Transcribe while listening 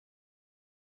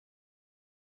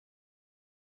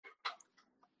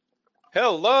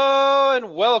Hello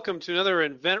and welcome to another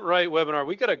InventRight webinar.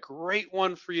 We got a great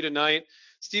one for you tonight.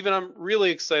 Stephen, I'm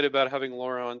really excited about having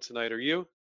Laura on tonight. Are you?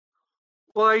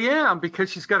 Well, I am because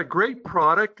she's got a great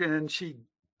product and she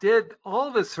did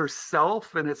all this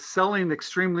herself and it's selling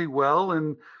extremely well.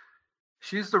 And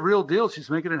she's the real deal. She's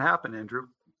making it happen, Andrew.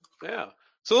 Yeah.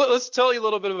 So let's tell you a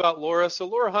little bit about Laura. So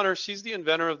Laura Hunter, she's the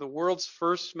inventor of the world's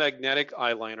first magnetic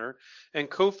eyeliner and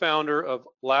co-founder of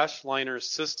Lash Liner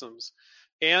Systems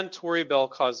and Tory Bell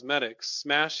Cosmetics,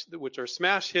 which are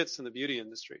smash hits in the beauty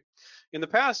industry. In the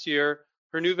past year,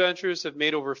 her new ventures have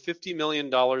made over $50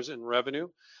 million in revenue.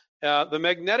 The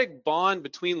magnetic bond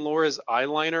between Laura's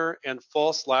eyeliner and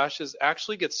false lashes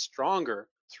actually gets stronger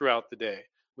throughout the day,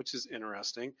 which is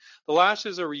interesting. The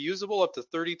lashes are reusable up to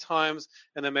 30 times,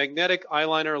 and the magnetic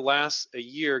eyeliner lasts a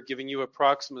year, giving you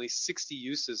approximately 60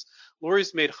 uses.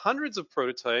 Laura's made hundreds of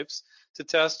prototypes to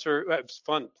test her. It's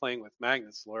fun playing with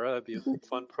magnets, Laura. That'd be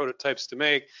fun prototypes to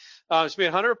make. She made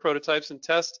 100 prototypes and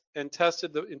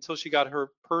tested until she got her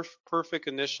perfect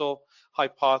initial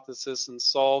hypothesis and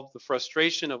solved the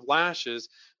frustration of lashes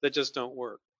that just don't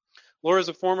work. Laura is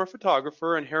a former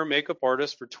photographer and hair makeup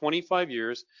artist for 25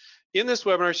 years. In this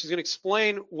webinar, she's going to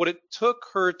explain what it took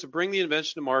her to bring the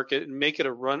invention to market and make it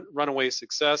a runaway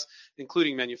success,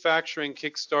 including manufacturing,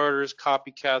 Kickstarters,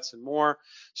 copycats, and more.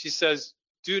 She says,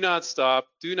 do not stop,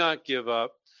 do not give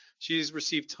up. She's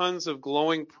received tons of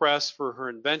glowing press for her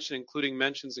invention, including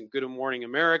mentions in Good Morning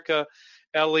America,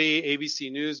 Ellie,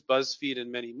 ABC News, BuzzFeed,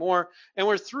 and many more. And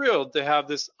we're thrilled to have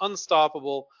this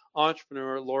unstoppable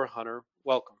entrepreneur, Laura Hunter.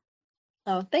 Welcome.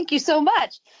 Oh, thank you so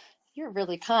much. You're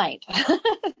really kind.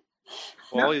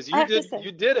 Well, as you did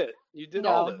it. You did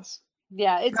all this.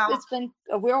 Yeah, it's been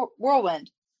a whirlwind.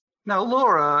 Now,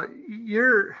 Laura,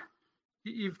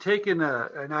 you've taken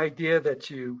an idea that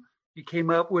you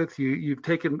came up with. You've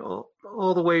taken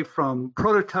all the way from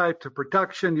prototype to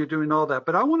production. You're doing all that,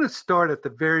 but I want to start at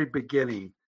the very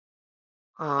beginning.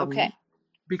 Okay.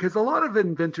 Because a lot of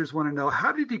inventors want to know,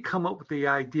 how did you come up with the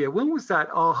idea? When was that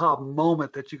aha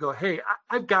moment that you go, hey,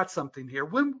 I've got something here?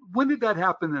 When did that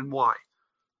happen and why?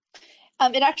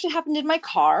 It actually happened in my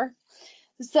car.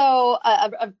 So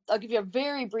I'll give you a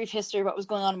very brief history of what was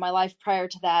going on in my life prior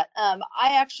to that.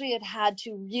 I actually had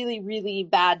two really, really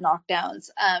bad knockdowns.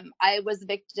 I was the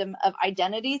victim of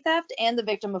identity theft and the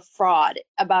victim of fraud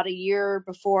about a year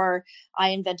before I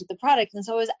invented the product. And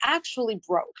so I was actually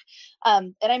broke.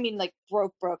 And I mean like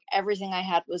broke. Everything I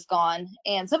had was gone.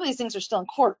 And some of these things are still in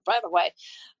court, by the way.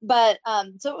 But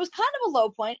so it was kind of a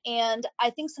low point. And I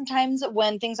think sometimes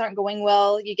when things aren't going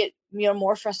well, you get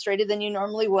more frustrated than you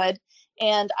normally would.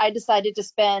 And I decided to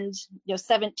spend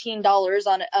 $17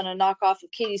 on a knockoff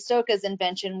of Katie Stoka's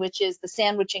invention, which is the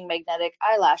sandwiching magnetic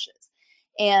eyelashes.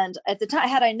 And at the time,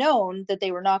 had I known that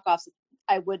they were knockoffs,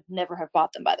 I would never have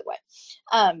bought them, by the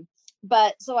way.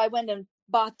 But so I went and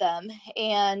bought them,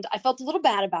 and I felt a little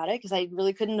bad about it because I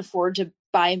really couldn't afford to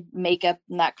buy makeup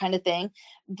and that kind of thing.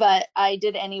 But I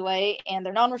did anyway, and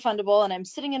they're non-refundable, and I'm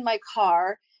sitting in my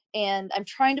car and I'm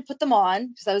trying to put them on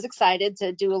because I was excited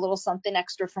to do a little something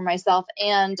extra for myself,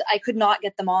 and I could not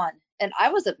get them on. And I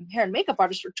was a hair and makeup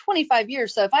artist for 25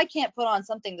 years. So if I can't put on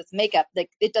something that's makeup,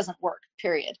 it doesn't work,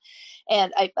 period.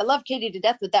 And I love Katie to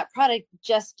death, but that product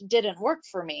just didn't work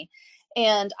for me.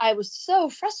 And I was so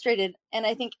frustrated, and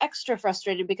I think extra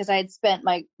frustrated because I had spent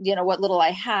my, what little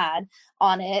I had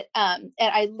on it. And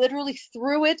I literally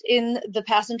threw it in the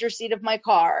passenger seat of my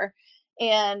car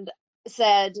and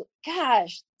said,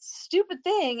 gosh, stupid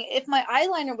thing. If my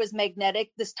eyeliner was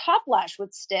magnetic, this top lash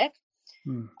would stick.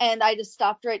 And I just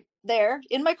stopped right there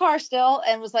in my car still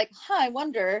and was like, I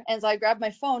wonder. And so I grabbed my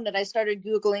phone and I started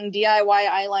Googling DIY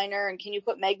eyeliner and can you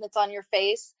put magnets on your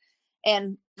face?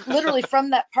 And literally from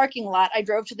that parking lot, I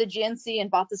drove to the GNC and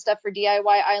bought the stuff for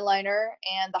DIY eyeliner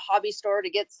and the hobby store to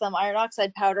get some iron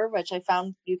oxide powder, which I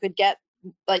found you could get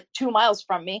like 2 miles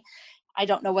from me. I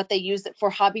don't know what they used it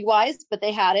for hobby wise, but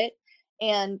they had it.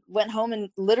 And went home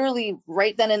and literally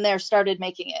right then and there started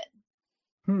making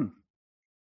it.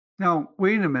 Now,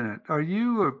 wait a minute. Do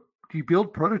you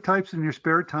build prototypes in your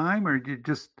spare time, or do you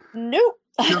just? Nope.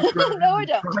 No, I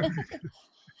don't.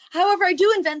 However, I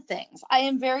do invent things. I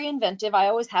am very inventive. I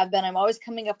always have been. I'm always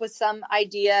coming up with some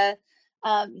idea.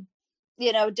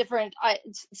 Different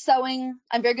sewing.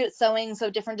 I'm very good at sewing,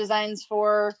 so different designs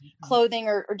for clothing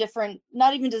or different,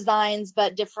 not even designs,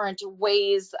 but different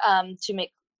ways to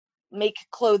make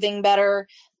clothing better,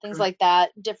 things like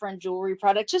that, different jewelry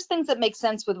products, just things that make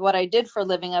sense with what I did for a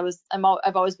living.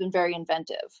 I've always been very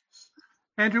inventive.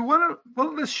 Andrew,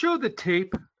 let's show the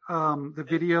tape, the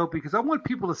video, because I want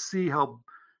people to see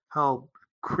how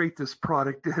great this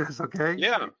product is. Okay.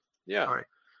 Yeah. All right.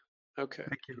 Okay,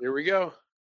 Thank you. here we go.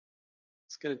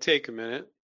 It's going to take a minute.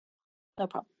 No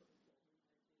problem.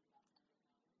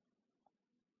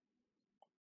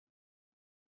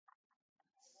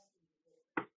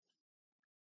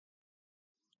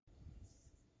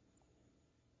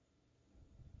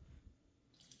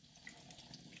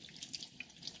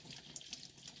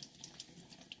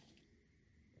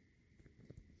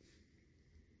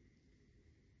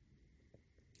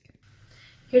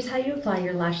 Here's how you apply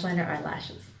your lash liner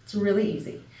eyelashes. It's really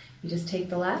easy. You just take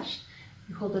the lash,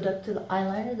 you hold it up to the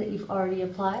eyeliner that you've already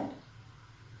applied.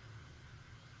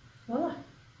 Voila.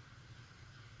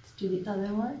 Let's do the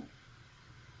other one.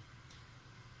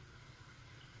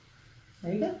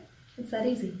 There you go. It's that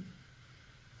easy.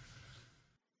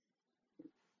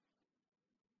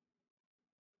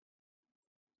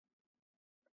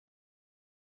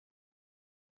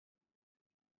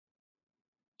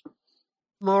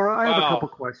 Laura, I have a Wow. couple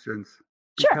questions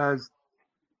Sure. because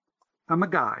I'm a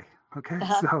guy. Okay,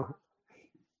 Uh-huh. so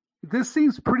this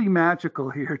seems pretty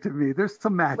magical here to me. There's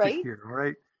some magic Right. here, all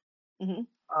right?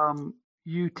 Mm-hmm.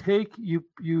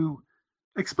 You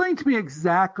explain to me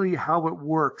exactly how it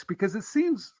works because it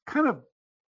seems kind of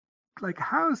like,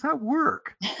 how does that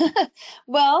work?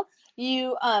 Well,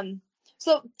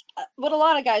 so what a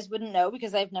lot of guys wouldn't know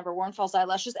because they've never worn false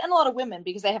eyelashes, and a lot of women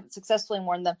because they haven't successfully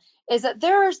worn them, is that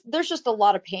there's just a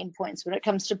lot of pain points when it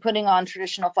comes to putting on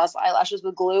traditional false eyelashes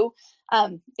with glue,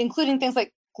 including things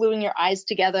like gluing your eyes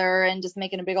together and just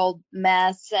making a big old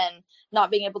mess and not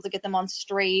being able to get them on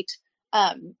straight.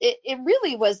 It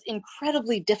really was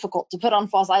incredibly difficult to put on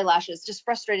false eyelashes, just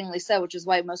frustratingly so, which is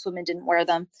why most women didn't wear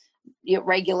them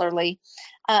regularly.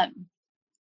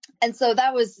 And so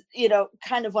that was,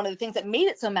 kind of one of the things that made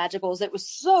it so magical is it was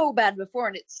so bad before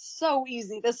and it's so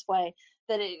easy this way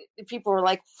that people were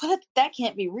like, what? That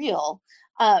can't be real.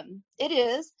 It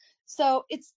is. So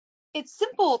it's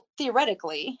simple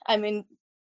theoretically. I mean,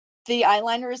 the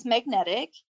eyeliner is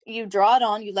magnetic. You draw it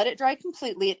on, you let it dry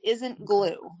completely. It isn't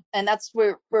glue. And that's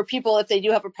where people, if they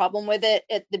do have a problem with it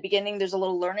at the beginning, there's a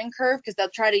little learning curve because they'll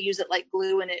try to use it like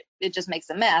glue and it just makes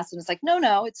a mess. And it's like,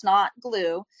 no, it's not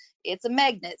glue. It's a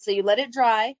magnet. So you let it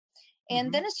dry.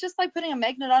 And then it's just like putting a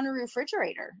magnet on a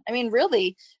refrigerator. I mean,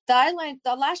 really,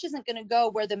 the lash isn't going to go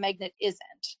where the magnet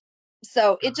isn't.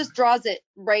 So it just draws it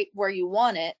right where you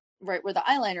want it, right where the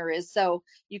eyeliner is. So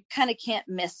you kind of can't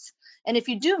miss. And if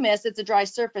you do miss, it's a dry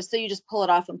surface. So you just pull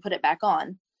it off and put it back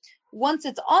on. Once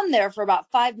it's on there for about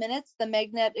 5 minutes, the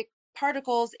magnetic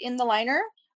particles in the liner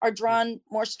are drawn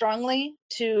more strongly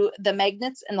to the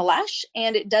magnets in the lash.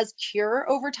 And it does cure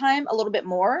over time a little bit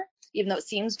more, even though it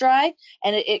seems dry,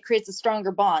 and it creates a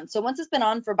stronger bond. So once it's been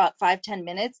on for about 5-10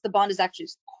 minutes, the bond is actually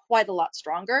quite a lot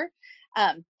stronger.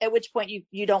 At which point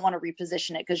you don't want to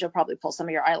reposition it because you'll probably pull some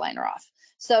of your eyeliner off.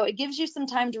 So it gives you some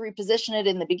time to reposition it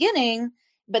in the beginning,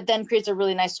 but then creates a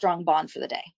really nice strong bond for the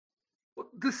day.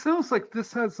 This sounds like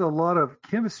this has a lot of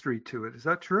chemistry to it. Is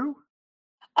that true?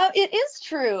 It is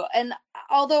true. And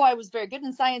although I was very good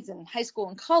in science in high school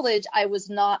and college, I was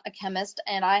not a chemist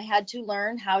and I had to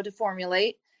learn how to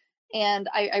formulate. And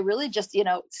I really just,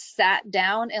 sat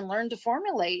down and learned to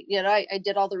formulate. I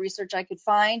did all the research I could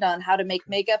find on how to make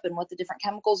makeup and what the different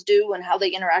chemicals do and how they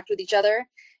interact with each other.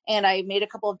 And I made a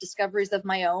couple of discoveries of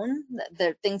my own,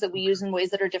 the things that we use in ways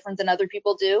that are different than other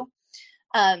people do.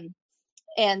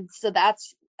 And so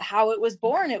that's how it was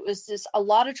born. It was just a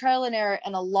lot of trial and error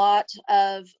and a lot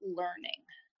of learning.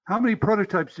 How many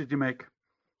prototypes did you make?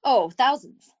 Oh,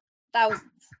 thousands.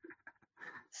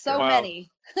 So Wow.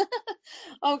 many.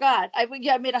 Oh God, I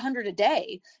made 100 a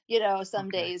day, some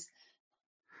days.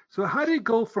 So how do you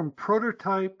go from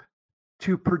prototype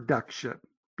to production?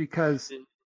 Because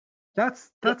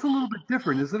that's a little bit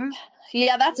different, isn't it?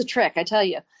 Yeah, that's a trick, I tell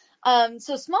you.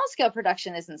 So small scale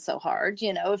production isn't so hard.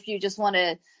 If you just want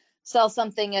to sell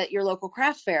something at your local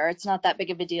craft fair, it's not that big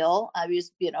of a deal. I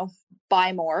just,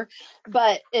 buy more,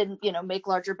 and make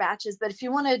larger batches. But if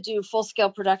you want to do full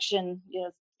scale production,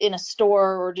 in a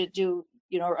store or to do,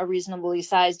 a reasonably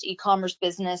sized e-commerce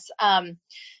business,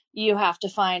 you have to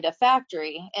find a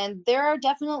factory. And there are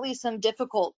definitely some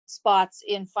difficult spots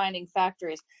in finding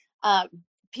factories.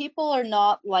 People are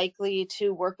not likely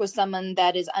to work with someone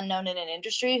that is unknown in an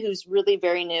industry who's really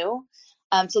very new.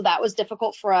 So that was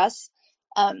difficult for us.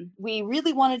 We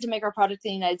really wanted to make our product in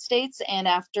the United States, and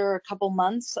after a couple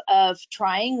months of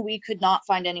trying, we could not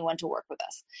find anyone to work with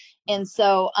us. And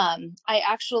so I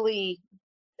actually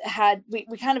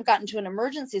we kind of got into an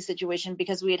emergency situation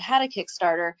because we had a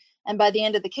Kickstarter, and by the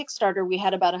end of the Kickstarter, we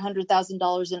had about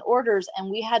 $100,000 in orders, and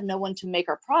we had no one to make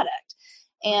our product.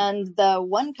 And the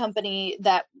one company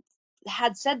that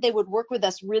had said they would work with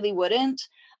us really wouldn't.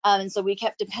 And so we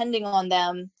kept depending on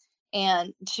them.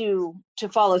 and to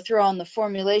follow through on the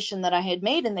formulation that I had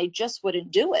made, and they just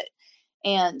wouldn't do it.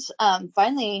 And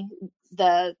finally,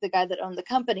 the guy that owned the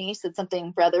company said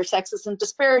something rather sexist and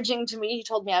disparaging to me. He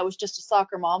told me I was just a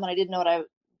soccer mom and I didn't know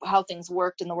how things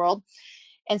worked in the world.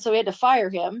 And so we had to fire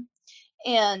him.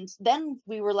 And then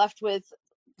we were left with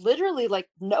literally like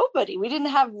nobody. We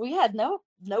had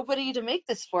nobody to make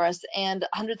this for us, and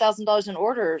 $100,000 in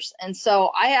orders. And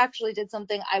so I actually did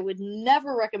something I would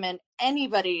never recommend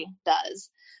anybody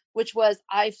does, which was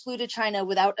I flew to China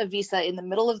without a visa in the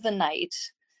middle of the night.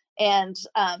 And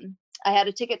I had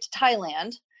a ticket to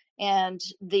Thailand, and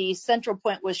the central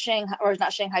point was Shanghai, or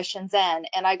not Shanghai, Shenzhen.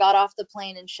 And I got off the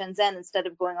plane in Shenzhen instead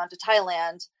of going on to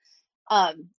Thailand,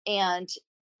 and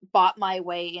bought my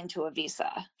way into a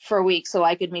visa for a week so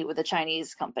I could meet with a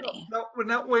Chinese company. No,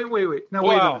 wait. Now, Wow,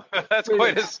 wait a minute. that's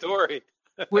quite a story.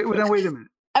 Wait a minute.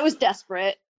 I was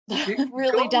desperate,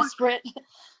 really desperate.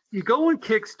 You go on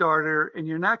Kickstarter and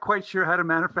you're not quite sure how to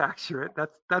manufacture it.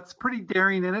 That's pretty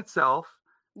daring in itself.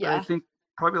 Yeah. I think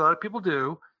probably a lot of people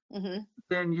do. Mm-hmm.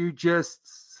 Then you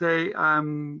just say,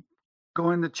 I'm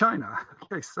going to China.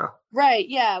 Okay, so. Right,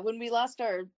 yeah. When we lost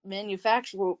our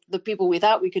manufacturer, the people we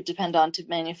thought we could depend on to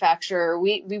manufacture,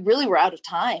 we really were out of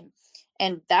time.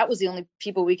 And that was the only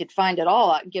people we could find at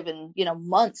all, given,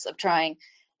 months of trying.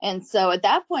 And so at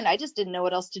that point, I just didn't know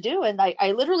what else to do. And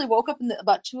I literally woke up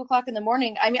about 2:00 in the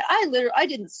morning. I mean, I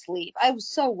didn't sleep. I was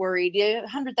so worried. You have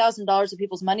 $100,000 of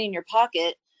people's money in your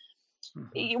pocket.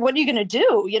 Mm-hmm. What are you going to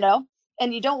do,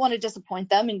 And you don't want to disappoint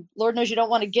them. And Lord knows you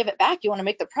don't want to give it back. You want to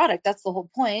make the product. That's the whole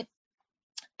point.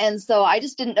 And so I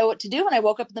just didn't know what to do. And I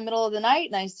woke up in the middle of the night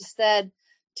and I just said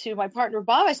to my partner,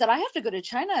 Bob, I said, I have to go to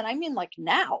China. And I mean, like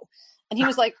now. And he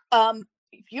was like,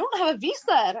 you don't have a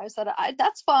visa. And I said,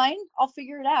 that's fine. I'll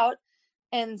figure it out.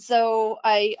 And so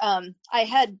I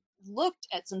had looked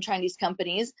at some Chinese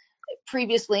companies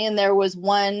previously, and there was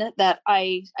one that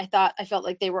I felt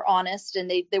like they were honest, and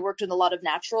they worked with a lot of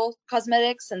natural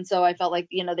cosmetics. And so I felt like,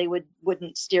 they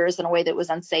wouldn't steer us in a way that was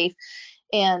unsafe.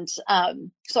 And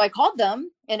so I called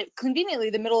them, and conveniently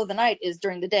the middle of the night is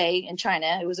during the day in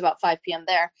China. It was about 5 p.m.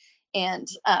 there. And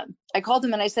I called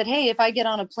them and I said, hey, if I get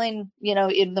on a plane,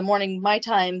 in the morning, my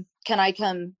time, can I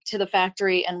come to the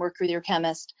factory and work with your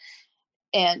chemist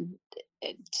and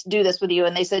do this with you?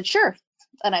 And they said, sure.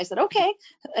 And I said, okay.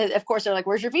 And of course, they're like,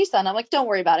 where's your visa? And I'm like, don't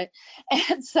worry about it.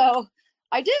 And so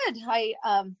I did. I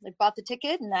bought the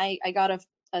ticket, and I got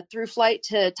a through flight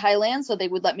to Thailand, so they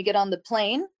would let me get on the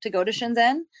plane to go to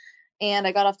Shenzhen. And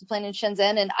I got off the plane in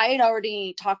Shenzhen, and I had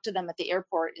already talked to them at the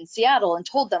airport in Seattle and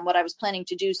told them what I was planning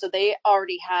to do. So they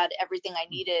already had everything I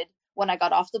needed when I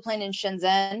got off the plane in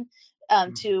Shenzhen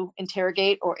to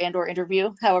interrogate or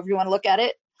interview, however you want to look at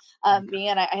it. Me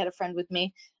and I had a friend with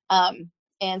me.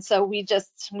 And so we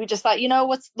just thought,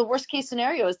 what's the worst case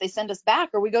scenario is they send us back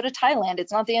or we go to Thailand.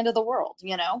 It's not the end of the world,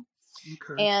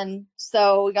 Okay. And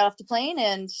so we got off the plane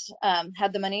and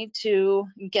had the money to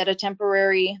get a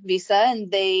temporary visa,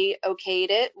 and they okayed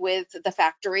it with the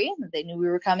factory. They knew we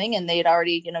were coming, and they had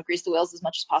already, greased the wheels as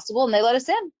much as possible, and they let us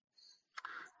in.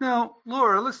 Now,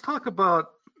 Laura, let's talk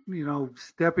about,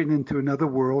 stepping into another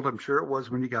world. I'm sure it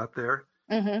was when you got there.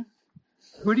 Mm-hmm.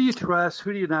 Who do you trust?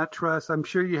 Who do you not trust? I'm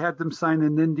sure you had them sign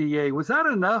an NDA. Was that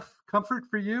enough comfort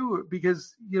for you?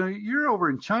 Because, you're over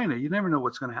in China. You never know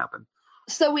what's going to happen.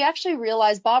 So we actually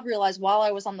Bob realized while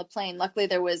I was on the plane, luckily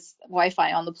there was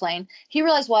Wi-Fi on the plane. He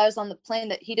realized while I was on the plane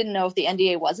that he didn't know if the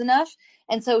NDA was enough.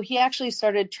 And so he actually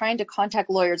started trying to contact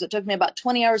lawyers. It took me about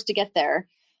 20 hours to get there.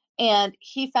 And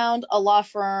he found a law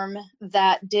firm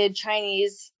that did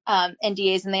Chinese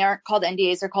NDAs, and they aren't called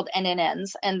NDAs, they're called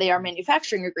NNNs, and they are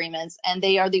manufacturing agreements, and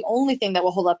they are the only thing that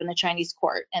will hold up in a Chinese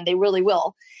court, and they really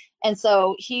will. And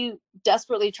so he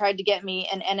desperately tried to get me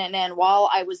an NNN while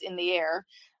I was in the air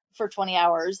for 20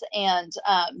 hours. And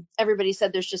everybody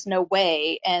said there's just no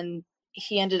way. And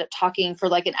he ended up talking for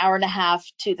like an hour and a half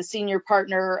to the senior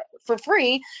partner for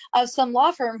free of some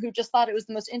law firm who just thought it was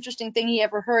the most interesting thing he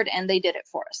ever heard. And they did it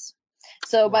for us.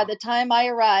 So By the time I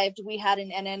arrived, we had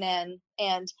an NNN,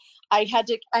 and I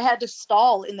had to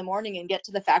stall in the morning and get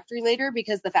to the factory later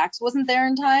because the fax wasn't there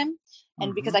in time.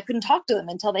 And because I couldn't talk to them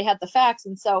until they had the fax.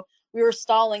 And so we were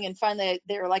stalling, and finally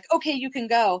they were like, okay, you can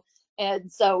go.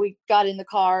 And so we got in the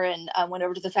car and went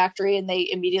over to the factory, and they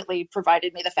immediately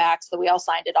provided me the fax. So we all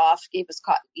signed it off, gave us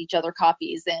each other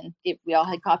copies, and we all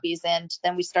had copies, and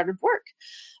then we started work.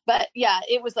 But yeah,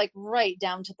 it was like right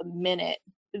down to the minute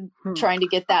trying to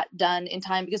get that done in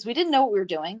time because we didn't know what we were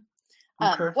doing.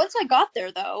 Okay. Once I got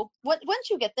there, though, once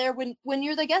you get there, when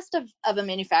you're the guest of a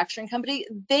manufacturing company,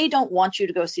 they don't want you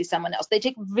to go see someone else. They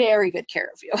take very good care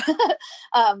of you.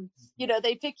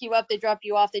 They pick you up, they drop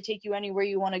you off, they take you anywhere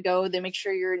you want to go. They make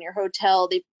sure you're in your hotel.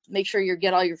 They make sure you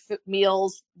get all your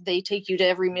meals. They take you to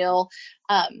every meal.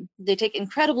 They take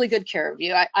incredibly good care of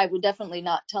you. I would definitely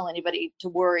not tell anybody to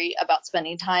worry about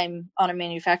spending time on a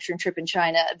manufacturing trip in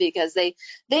China, because they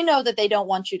know that they don't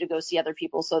want you to go see other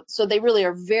people. So they really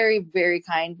are very, very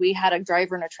kind. We had a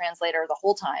driver and a translator the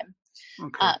whole time.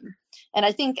 Okay. And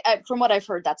I think from what I've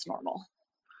heard, that's normal.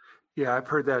 Yeah, I've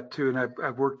heard that too, and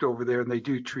I've worked over there, and they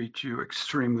do treat you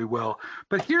extremely well.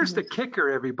 But here's the kicker,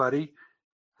 everybody.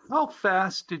 How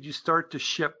fast did you start to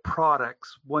ship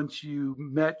products once you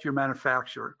met your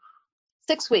manufacturer?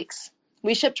 6 weeks.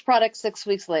 We shipped products 6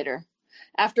 weeks later.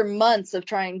 After months of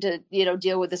trying to,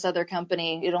 deal with this other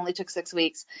company, it only took 6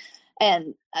 weeks.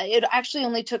 And it actually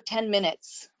only took 10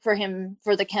 minutes for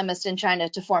the chemist in China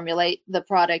to formulate the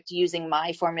product using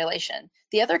my formulation.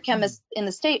 The other chemist in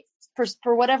the States,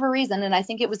 for whatever reason, and I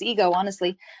think it was ego,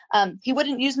 honestly, he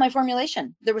wouldn't use my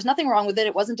formulation. There was nothing wrong with it.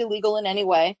 It wasn't illegal in any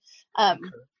way.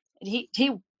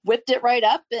 He whipped it right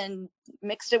up and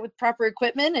mixed it with proper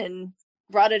equipment and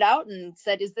brought it out and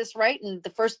said, "Is this right?" And the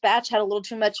first batch had a little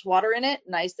too much water in it.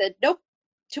 And I said, "Nope,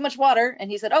 too much water." And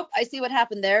he said, "Oh, I see what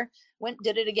happened there."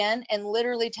 Did it again. And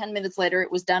literally 10 minutes later,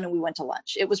 it was done and we went to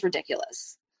lunch. It was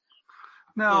ridiculous.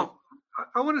 Now,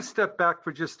 I want to step back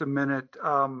for just a minute.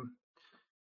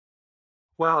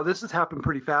 Wow, this has happened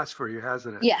pretty fast for you,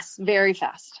 hasn't it? Yes, very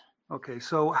fast. Okay,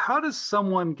 so how does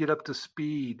someone get up to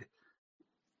speed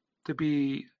to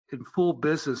be in full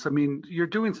business? I mean, you're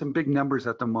doing some big numbers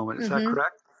at the moment. Is that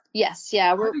correct? Yes.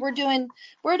 Yeah.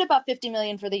 We're at about 50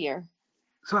 million for the year.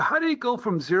 So how do you go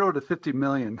from 0 to 50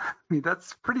 million? I mean,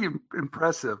 that's pretty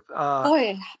impressive.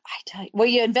 Boy, I tell you, well,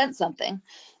 you invent something.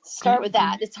 Start with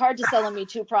that. It's hard to sell a Me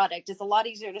Too product. It's a lot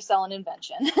easier to sell an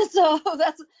invention. So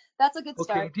that's a good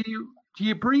start. Okay. Do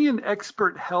you bring in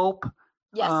expert help?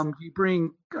 Yes. Do you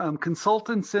bring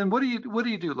consultants in? What do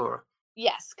you do, Laura?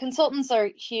 Yes, consultants are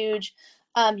huge.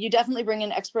 You definitely bring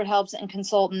in expert helps and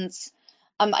consultants.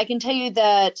 I can tell you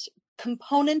that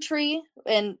componentry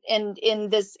and in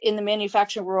the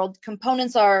manufacturing world,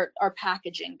 components are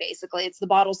packaging. Basically, it's the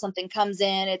bottle something comes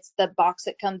in, it's the box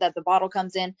that the bottle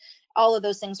comes in. All of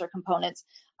those things are components.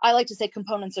 I like to say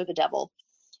components are the devil.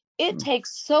 It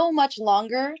takes so much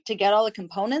longer to get all the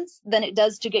components than it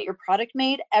does to get your product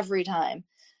made every time.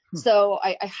 So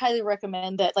I highly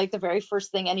recommend that, like, the very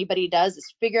first thing anybody does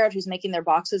is figure out who's making their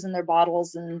boxes and their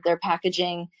bottles and their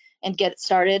packaging and get it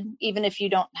started, even if you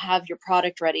don't have your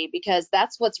product ready, because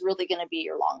that's what's really going to be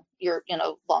your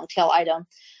long tail item.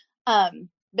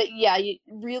 But yeah, you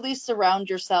really surround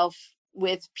yourself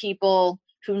with people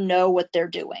who know what they're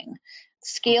doing.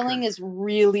 Scaling is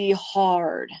really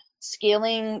hard.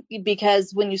 Scaling,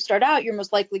 because when you start out, you're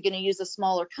most likely going to use a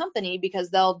smaller company because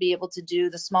they'll be able to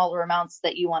do the smaller amounts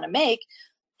that you want to make.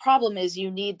 Problem is, you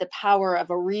need the power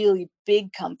of a really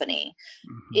big company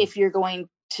if you're going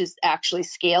to actually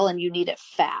scale, and you need it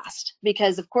fast,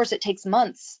 because of course it takes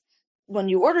months. When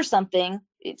you order something,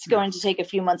 it's going to take a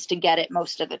few months to get it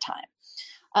most of the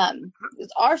time.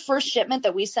 Our first shipment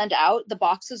that we sent out, the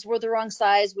boxes were the wrong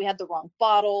size. We had the wrong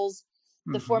bottles.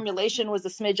 The formulation was a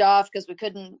smidge off because we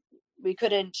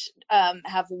couldn't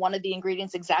have one of the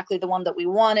ingredients exactly the one that we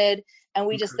wanted. And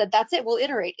we just said, that's it. We'll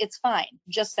iterate. It's fine.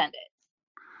 Just send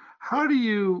it. How do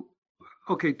you,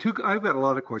 I've got a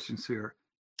lot of questions here.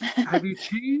 Have you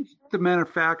changed the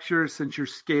manufacturer since you're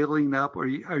scaling up, or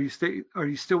are you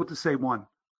still with the same one?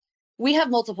 We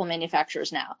have multiple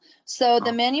manufacturers now. So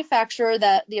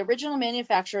the original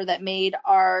manufacturer that made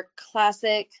our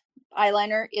classic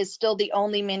eyeliner is still the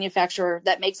only manufacturer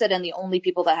that makes it and the only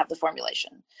people that have the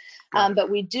formulation.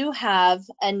 But we do have,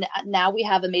 and now we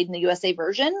have a made in the USA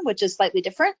version, which is slightly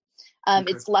different.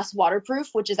 It's less waterproof,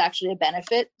 which is actually a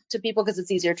benefit to people because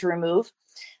it's easier to remove.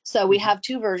 So we have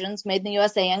two versions, made in the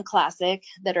USA and classic,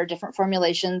 that are different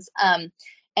formulations.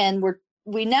 And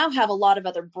we now have a lot of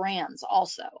other brands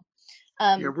also.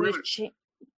 We're going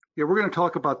to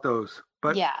talk about those.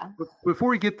 But before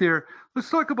we get there, let's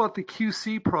talk about the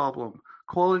QC problem,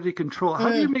 quality control. How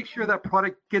do you make sure that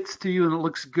product gets to you and it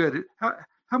looks good?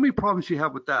 How many problems do you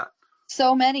have with that?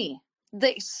 So many.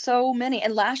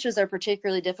 And lashes are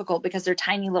particularly difficult because they're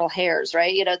tiny little hairs,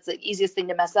 right? It's the easiest thing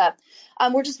to mess up.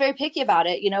 We're just very picky about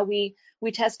it.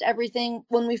 We test everything.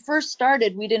 When we first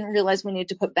started, we didn't realize we needed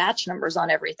to put batch numbers on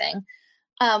everything.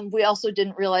 We also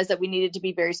didn't realize that we needed to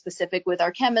be very specific with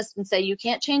our chemist and say, you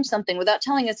can't change something without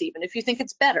telling us, even if you think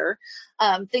it's better,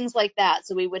 things like that.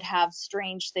 So we would have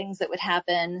strange things that would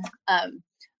happen.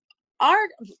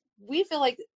 we feel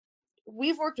like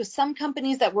we've worked with some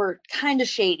companies that were kind of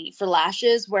shady for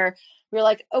lashes, where we're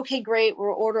like, okay, great, we'll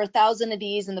order 1,000 of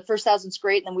these, and the first 1,000's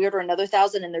great, and then we order another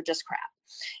 1,000 and they're just crap,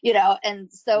 and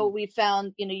so we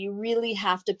found, you really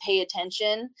have to pay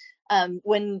attention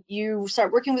when you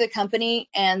start working with a company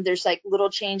and there's like little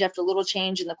change after little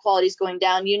change and the quality's going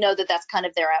down. That that's kind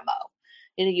of their MO.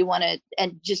 You want to,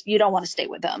 and just, you don't want to stay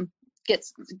with them.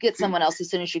 Get someone else as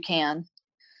soon as you can.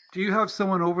 Do you have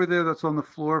someone over there that's on the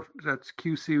floor that's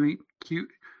doing the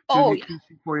QC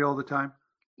for you all the time?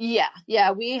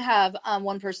 Yeah. We have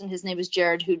one person, his name is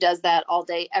Jared, who does that all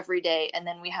day, every day. And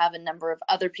then we have a number of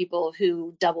other people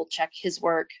who double check his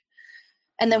work.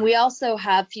 And then we also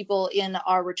have people in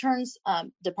our returns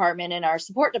department and our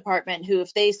support department who,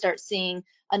 if they start seeing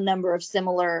a number of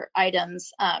similar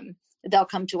items, they'll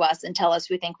come to us and tell us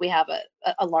we think we have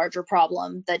a larger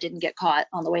problem that didn't get caught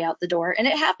on the way out the door. And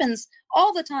it happens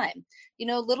all the time.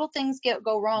 Little things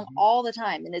go wrong all the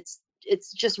time. And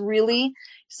it's just really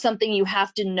something you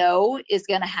have to know is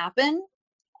going to happen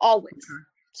always. Okay.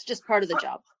 It's just part of the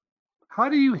job. How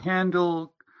do you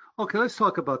handle, okay, let's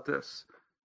talk about this.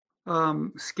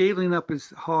 Scaling up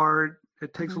is hard.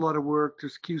 It takes a lot of work.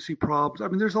 There's QC problems. I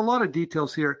mean, there's a lot of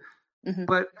details here,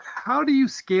 but how do you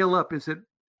scale up? Is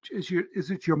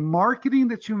it your marketing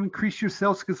that you increase your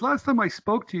sales? Because last time I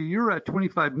spoke to you, you're at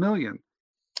 25 million.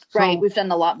 Right. We've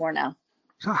done a lot more now.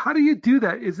 So how do you do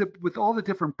that? Is it with all the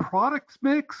different products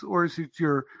mix, or is it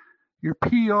your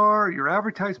PR, your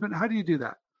advertisement? How do you do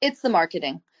that? It's the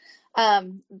marketing.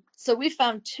 So we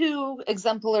found 2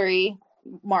 exemplary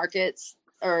markets,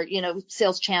 or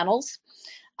sales channels.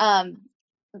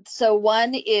 So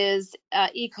one is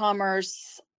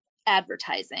e-commerce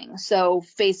advertising. So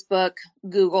Facebook,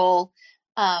 Google,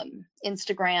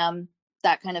 Instagram,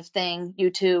 that kind of thing,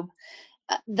 YouTube.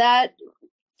 That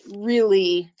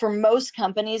really, for most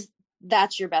companies,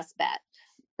 that's your best bet.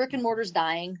 Brick and mortar's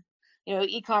dying.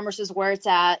 E-commerce is where it's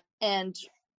at. And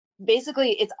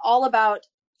basically it's all about,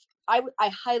 I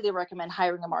highly recommend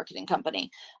hiring a marketing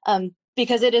company.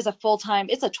 Because it is a full-time,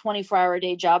 it's a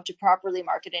 24-hour-a-day job to properly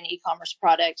market an e-commerce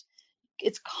product.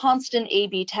 It's constant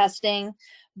A/B testing,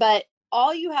 but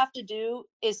all you have to do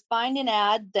is find an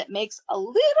ad that makes a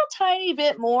little tiny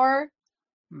bit more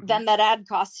than that ad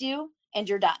costs you, and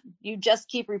you're done. You just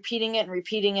keep repeating it and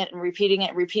repeating it and repeating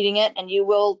it and repeating it, and you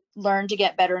will learn to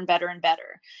get better and better and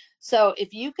better. So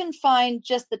if you can find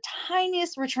just the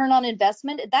tiniest return on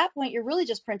investment, at that point, you're really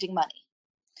just printing money.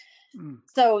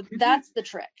 So that's the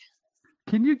trick.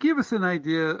 Can you give us an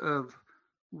idea of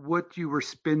what you were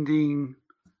spending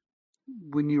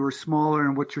when you were smaller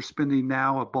and what you're spending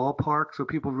now, a ballpark, so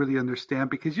people really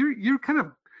understand? Because you've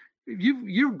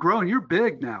grown, you're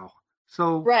big now.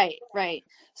 So right.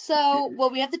 So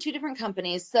we have the 2 different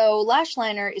companies. So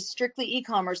Lashliner is strictly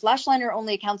e-commerce. Lashliner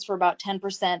only accounts for about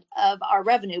 10% of our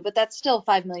revenue, but that's still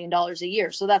 $5 million a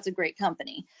year. So that's a great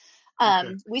company.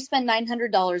 We spend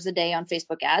 $900 a day on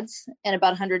Facebook ads and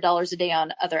about $100 a day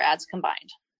on other ads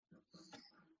combined.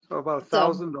 So about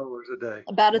 $1,000 a day.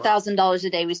 About $1,000 a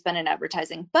day we spend in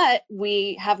advertising, but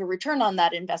we have a return on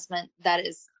that investment that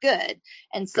is good.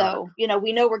 And so,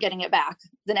 we know we're getting it back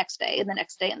the next day and the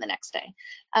next day and the next day.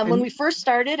 When we first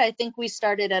started, I think we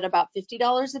started at about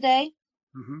 $50 a day,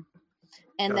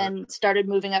 and then started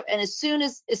moving up. And as soon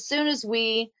as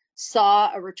we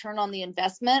saw a return on the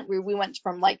investment, we went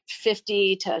from like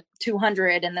 50 to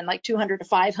 200, and then like 200 to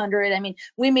 500. I mean,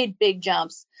 we made big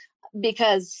jumps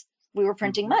because we were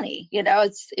printing money.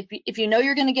 It's if you know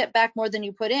you're going to get back more than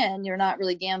you put in, you're not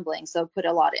really gambling. So put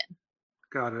a lot in.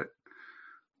 Got it.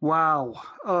 Wow.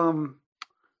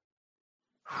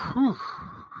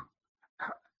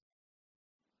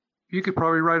 You could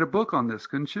probably write a book on this,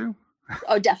 couldn't you?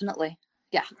 Oh, definitely.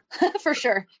 Yeah, for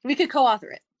sure. We could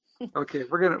co-author it. Okay,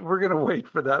 we're gonna wait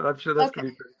for that. I'm sure that's gonna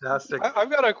be fantastic.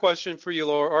 I've got a question for you,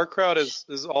 Laura. Our crowd is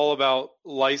all about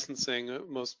licensing.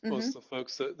 Most of the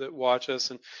folks that watch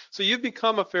us, and so you've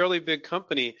become a fairly big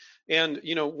company. And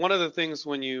one of the things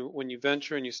when you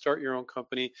venture and you start your own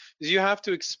company is you have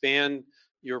to expand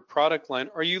your product line.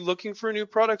 Are you looking for new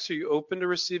products? Are you open to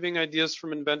receiving ideas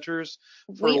from inventors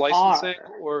for licensing?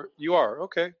 Or you are?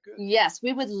 Okay, good. Yes,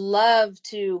 we would love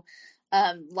to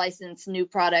license new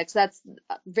products. That's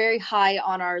very high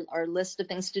on our list of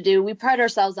things to do. We pride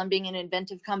ourselves on being an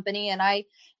inventive company, and I,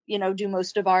 do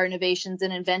most of our innovations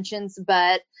and inventions,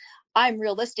 but I'm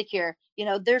realistic here.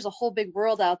 There's a whole big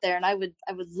world out there, and I would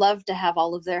love to have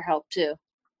all of their help too.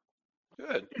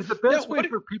 Good. Is the best way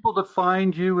for people to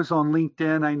find you is on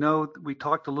LinkedIn? I know we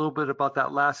talked a little bit about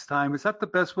that last time. Is that the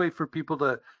best way for people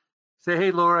to say,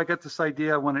 hey, Laura, I got this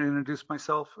idea, I want to introduce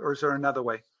myself, or is there another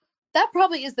way? That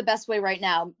probably is the best way right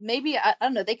now. Maybe I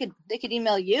don't know. They could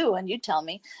email you and you tell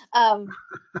me.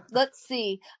 Let's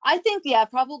see. I think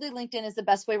probably LinkedIn is the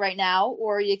best way right now.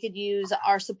 Or you could use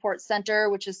our support center,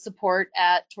 which is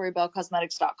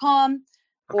support@torybellcosmetics.com,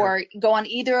 Okay. or go on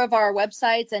either of our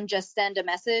websites and just send a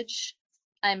message.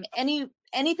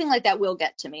 Anything like that will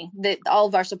get to me. All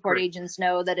of our support Great. agents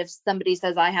know that if somebody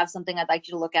says I have something I'd like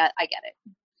you to look at, I get it.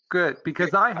 Good,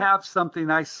 because I have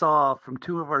something I saw from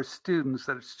 2 of our students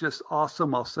that it's just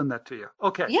awesome. I'll send that to you.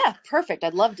 Okay. Yeah, perfect.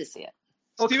 I'd love to see it.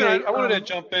 Stephen, I wanted to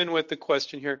jump in with the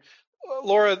question here.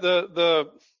 Laura,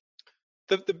 the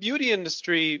beauty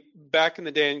industry back in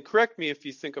the day, and correct me if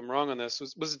you think I'm wrong on this,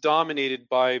 was dominated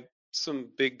by some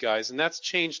big guys, and that's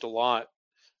changed a lot.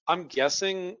 I'm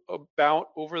guessing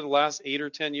about over the last 8 or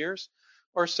 10 years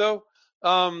or so.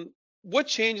 What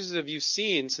changes have you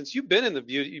seen since you've been in the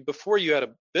beauty? Before you had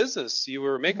a business, you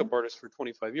were a makeup artist for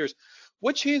 25 years.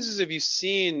 What changes have you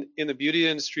seen in the beauty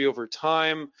industry over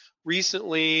time,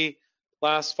 recently,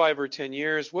 last 5 or 10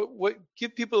 years? What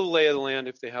give people the lay of the land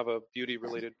if they have a beauty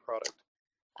related product?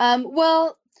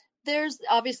 Well, there's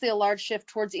obviously a large shift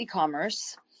towards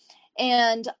e-commerce.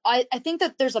 And I think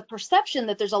that there's a perception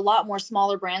that there's a lot more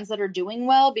smaller brands that are doing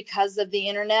well because of the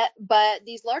internet, but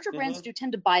these larger brands do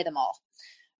tend to buy them all.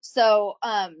 So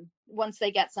once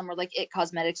they get somewhere, like IT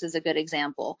Cosmetics is a good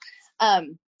example.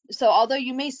 So although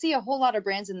you may see a whole lot of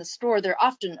brands in the store, they're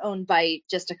often owned by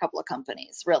just a couple of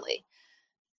companies, really.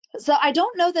 So I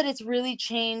don't know that it's really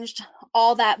changed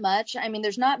all that much. I mean,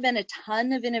 there's not been a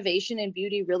ton of innovation in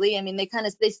beauty, really. I mean,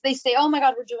 they say, oh my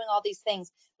God, we're doing all these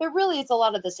things, but really it's a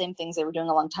lot of the same things they were doing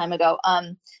a long time ago.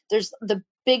 There's the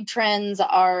big trends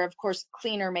are, of course,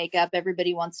 cleaner makeup.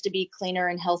 Everybody wants to be cleaner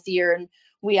and healthier, and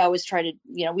we always try to,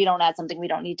 we don't add something we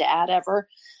don't need to add ever.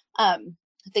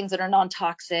 Things that are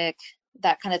non-toxic,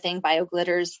 that kind of thing, bio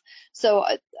glitters. So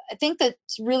I think that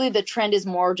really the trend is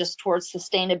more just towards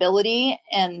sustainability,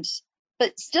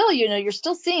 but still, you're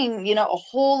still seeing, a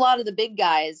whole lot of the big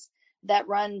guys that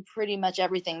run pretty much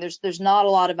everything. There's not a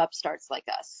lot of upstarts like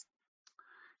us.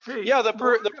 Yeah,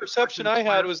 the perception I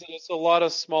had was that it's a lot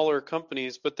of smaller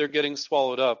companies, but they're getting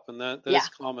swallowed up, and that is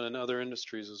common in other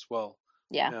industries as well.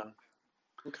 Yeah.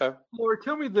 Okay. Laura,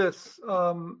 tell me this.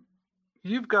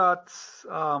 You've got,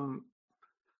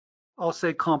 I'll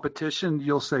say competition.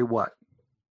 You'll say what?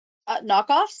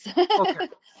 Knockoffs. Okay.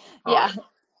 Yeah. Right.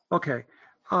 Okay.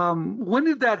 When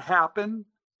did that happen,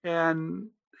 and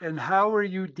how are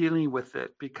you dealing with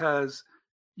it? Because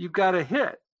you've got a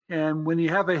hit, and when you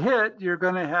have a hit, you're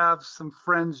going to have some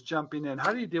friends jumping in.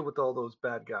 How do you deal with all those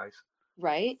bad guys?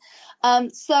 Right.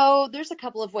 So there's a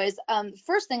couple of ways.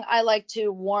 First thing, I like to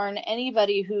warn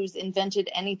anybody who's invented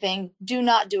anything, do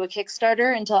not do a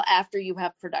Kickstarter until after you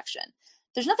have production.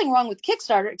 There's nothing wrong with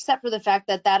Kickstarter except for the fact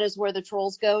that that is where the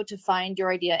trolls go to find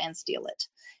your idea and steal it.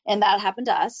 And that happened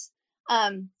to us.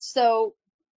 So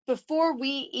before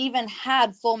we even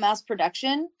had full mass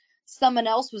production, someone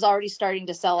else was already starting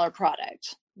to sell our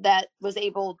product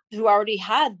who already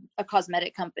had a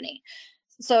cosmetic company.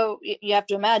 So you have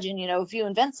to imagine, if you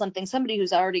invent something, somebody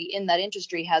who's already in that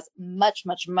industry has much,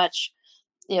 much, much,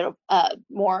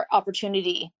 more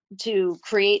opportunity to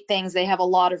create things. They have a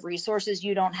lot of resources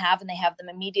you don't have, and they have them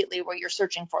immediately where you're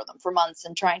searching for them for months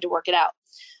and trying to work it out.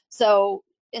 So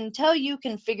until you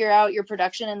can figure out your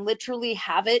production and literally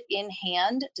have it in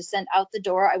hand to send out the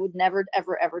door, I would never,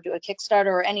 ever, ever do a Kickstarter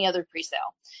or any other pre-sale.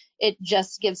 It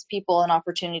just gives people an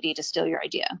opportunity to steal your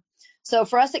idea. So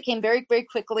for us, it came very, very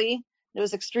quickly. It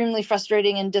was extremely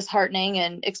frustrating and disheartening,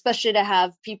 and especially to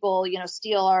have people,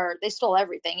 they stole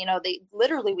everything.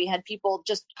 We had people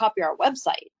just copy our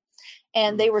website,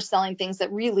 and they were selling things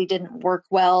that really didn't work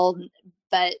well,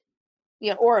 but,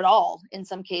 or at all in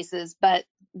some cases, but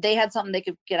they had something they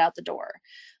could get out the door.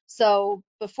 So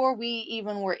before we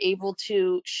even were able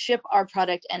to ship our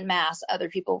product en masse, other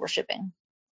people were shipping.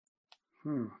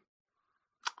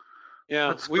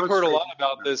 Yeah, we've heard a lot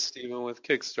about this, Stephen, with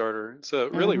Kickstarter. It's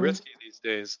really risky these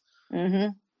days.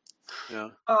 Yeah.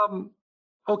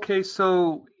 Okay,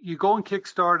 so you go on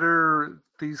Kickstarter,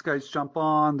 these guys jump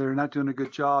on, they're not doing a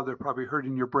good job, they're probably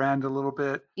hurting your brand a little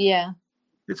bit. Yeah.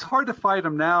 It's hard to fight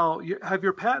them now. Have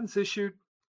your patents issued?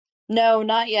 No,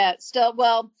 not yet. Still,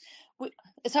 well,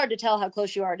 it's hard to tell how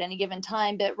close you are at any given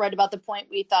time, but right about the point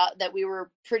we thought that we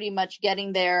were pretty much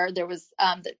getting there was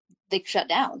they shut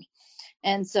down.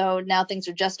 And so now things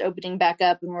are just opening back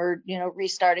up, and we're,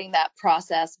 restarting that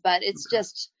process. But it's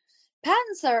just,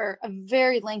 patents are a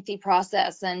very lengthy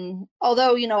process. And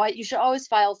although, you should always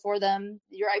file for them,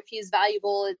 your IP is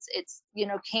valuable. It's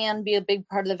can be a big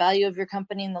part of the value of your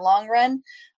company in the long run.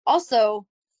 Also,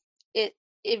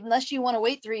 unless you want to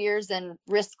wait 3 years and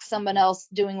risk someone else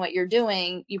doing what you're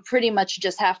doing, you pretty much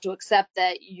just have to accept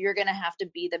that you're going to have to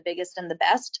be the biggest and the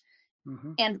best,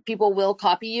 and people will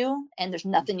copy you, and there's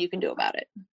nothing you can do about it.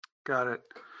 Got it.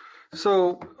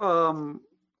 So,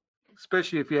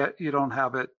 especially if you don't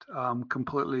have it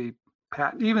completely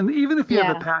patent, even if you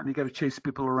have a patent, you got to chase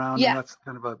people around, and that's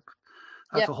kind of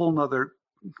a whole nother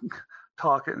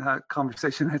talk and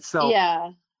conversation itself.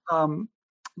 Yeah.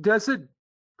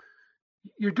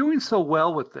 You're doing so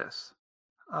well with this.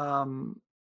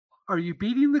 Are you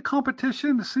beating the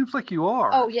competition? It seems like you are.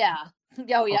 Oh yeah.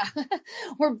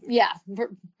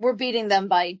 We're beating them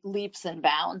by leaps and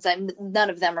bounds, and none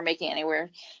of them are making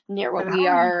anywhere near what we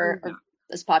are, or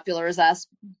as popular as us.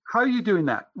 How are you doing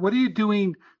that? What are you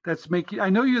doing that's making? I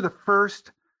know you're the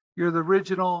first, you're the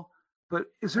original, but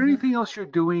is there anything else you're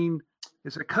doing?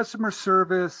 Is it customer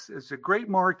service? Is it great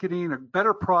marketing, a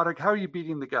better product? How are you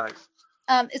beating the guys?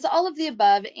 It's all of the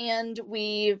above, and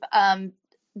we've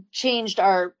changed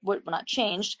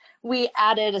we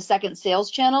added a second sales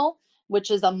channel,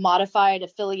 which is a modified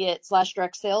affiliate /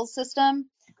 direct sales system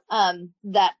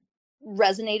that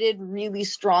resonated really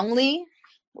strongly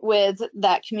with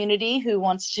that community who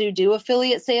wants to do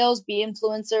affiliate sales, be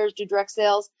influencers, do direct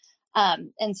sales.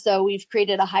 And so we've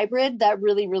created a hybrid that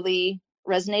really, really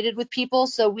resonated with people.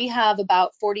 So we have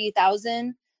about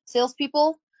 40,000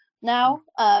 salespeople now,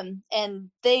 and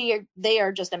they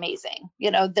are just amazing.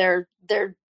 They're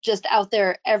just out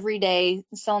there every day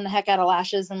selling the heck out of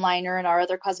lashes and liner and our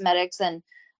other cosmetics, and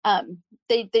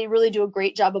they really do a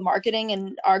great job of marketing.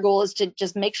 And our goal is to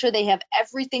just make sure they have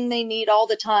everything they need all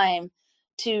the time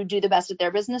to do the best at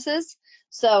their businesses.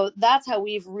 So that's how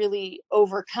we've really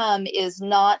overcome, is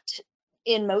not,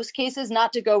 in most cases,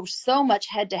 not to go so much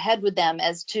head to head with them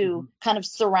as to kind of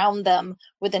surround them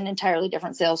with an entirely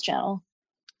different sales channel.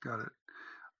 Got it.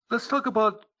 Let's talk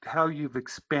about how you've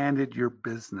expanded your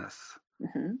business,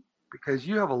 because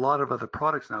you have a lot of other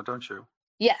products now, don't you?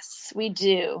 Yes, we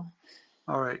do.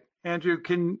 All right. Andrew,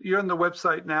 you're on the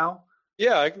website now?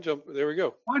 Yeah, I can jump. There we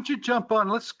go. Why don't you jump on?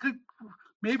 Let's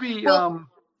maybe.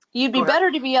 You'd be better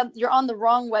to be you're on the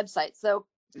wrong website. So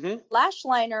Lash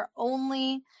Liner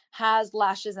only has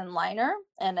lashes and liner,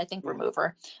 and I think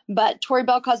remover. But Tori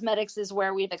Bell Cosmetics is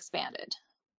where we've expanded.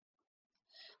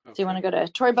 Okay. So you want to go to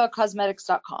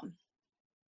toribellcosmetics.com.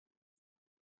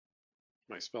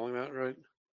 Am I spelling that right?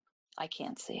 I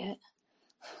can't see it.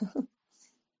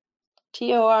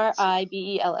 Toribelle.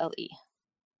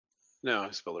 No,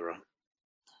 I spelled it wrong.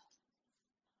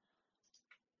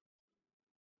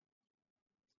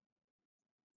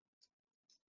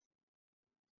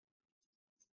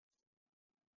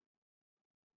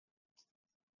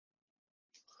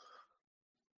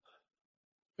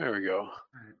 There we go.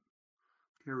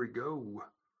 Here we go.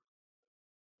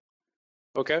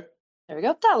 Okay. There we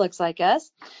go. That looks like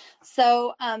us.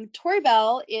 So Tori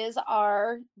Bell is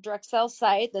our direct sales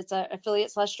site. That's an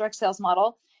affiliate / direct sales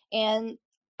model. And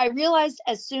I realized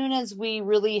as soon as we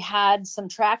really had some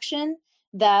traction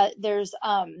that there's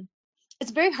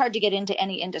it's very hard to get into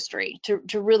any industry, to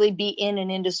really be in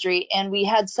an industry. And we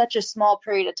had such a small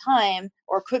period of time,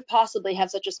 or could possibly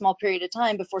have such a small period of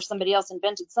time before somebody else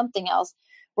invented something else,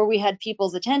 where we had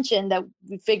people's attention, that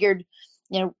we figured,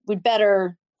 we'd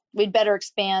better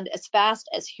expand as fast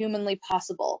as humanly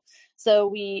possible. So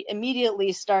we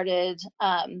immediately started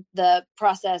the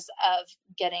process of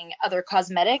getting other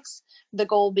cosmetics, the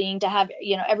goal being to have,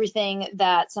 everything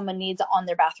that someone needs on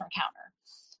their bathroom counter.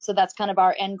 So that's kind of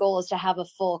our end goal, is to have a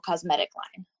full cosmetic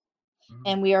line.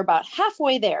 And we are about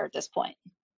halfway there at this point.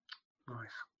 Nice.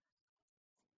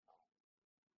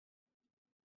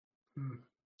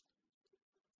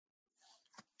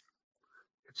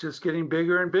 It's just getting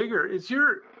bigger and bigger. Is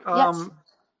your yes.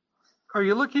 Are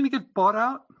you looking to get bought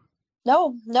out?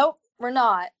 No, we're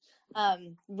not.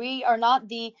 We are not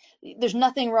there's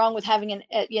nothing wrong with having an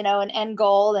end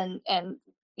goal and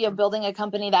building a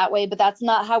company that way, but that's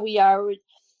not how we are.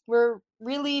 We're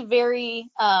really we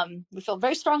feel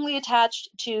very strongly attached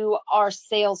to our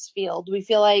sales field. We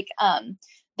feel like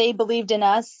they believed in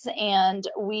us, and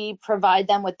we provide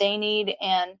them what they need.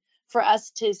 And for us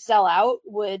to sell out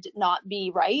would not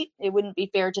be right. It wouldn't be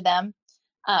fair to them.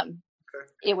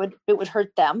 It would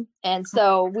hurt them. And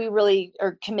so we really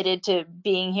are committed to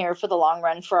being here for the long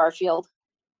run for our field.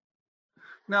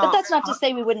 Now, but that's not to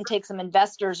say we wouldn't take some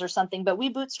investors or something, but we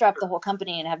bootstrap the whole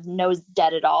company and have no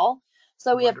debt at all.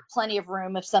 So we have plenty of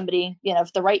room if somebody,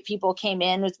 if the right people came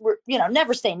in. We're,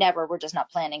 never say never. We're just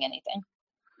not planning anything.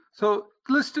 So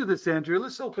let's do this, Andrew.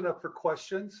 Let's open up for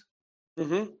questions.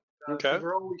 Okay.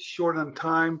 We're always short on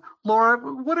time. Laura,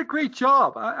 what a great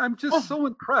job. I'm just so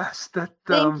impressed that.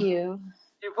 Thank you.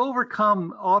 you've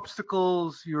overcome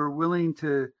obstacles. You're willing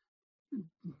to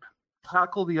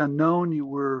tackle the unknown. You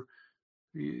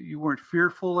weren't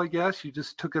fearful, I guess. You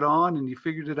just took it on and you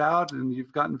figured it out, and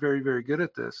you've gotten very, very good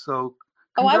at this. So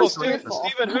Oh, I was congratulations. fearful.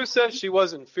 Stephen, who says she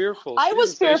wasn't fearful? I She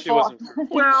was didn't say she fearful. wasn't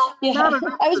fearful. Well, Yeah, not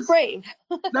enough. I was brave.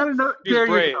 Not enough. She's There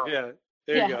brave. you go. Yeah,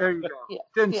 there you Yeah. go. There you go. Yeah,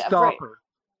 Didn't yeah, stop brave. her.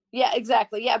 Yeah,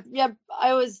 exactly. Yeah, yeah.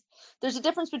 There's a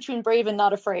difference between brave and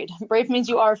not afraid. Brave means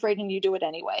you are afraid and you do it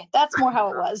anyway. That's more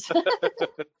how it was.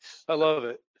 I love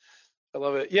it. I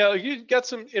love it. Yeah, you got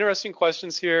some interesting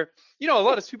questions here. You know, a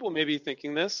lot of people may be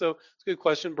thinking this, so it's a good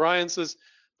question. Brian says,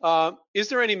 is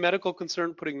there any medical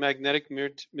concern putting magnetic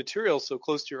material so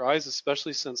close to your eyes,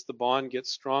 especially since the bond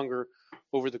gets stronger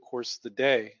over the course of the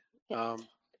day? Yeah.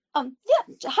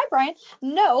 Hi, Brian.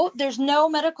 No, there's no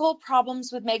medical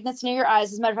problems with magnets near your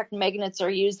eyes. As a matter of fact, magnets are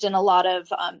used in a lot of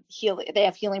healing. They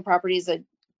have healing properties,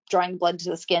 drawing blood to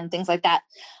the skin, things like that.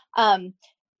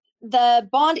 The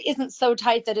bond isn't so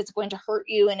tight that it's going to hurt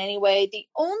you in any way. The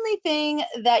only thing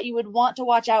that you would want to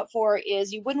watch out for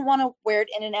is you wouldn't want to wear it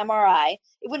in an MRI.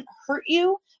 It wouldn't hurt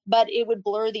you, but it would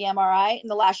blur the MRI,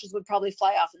 and the lashes would probably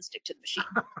fly off and stick to the machine.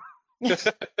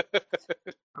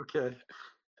 Okay.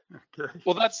 Okay.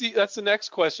 Well, that's the next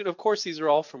question. Of course, these are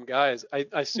all from guys. I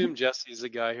assume Jesse's a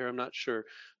guy here. I'm not sure,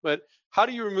 but how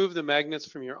do you remove the magnets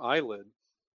from your eyelid?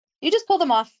 You just pull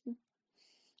them off.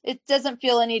 It doesn't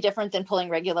feel any different than pulling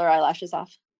regular eyelashes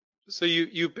off. So I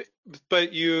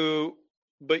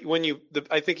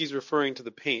think he's referring to the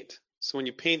paint. So when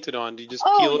you paint it on, do you just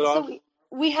peel it off? So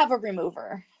we have a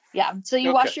remover. Yeah. So you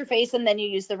Okay. wash your face and then you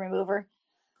use the remover.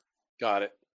 Got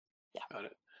it. Yeah. Got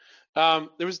it.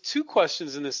 There was 2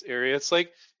 questions in this area. It's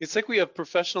like we have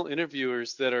professional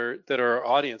interviewers that are our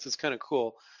audience. It's kind of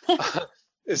cool.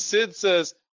 Sid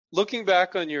says, looking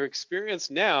back on your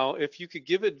experience now, if you could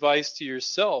give advice to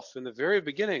yourself in the very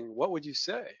beginning, what would you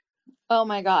say? Oh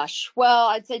my gosh. Well,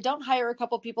 I'd say don't hire a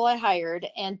couple people I hired,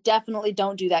 and definitely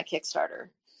don't do that Kickstarter.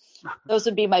 Those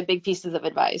would be my big pieces of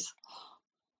advice.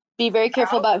 Be very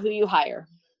careful about who you hire.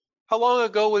 How long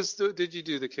ago did you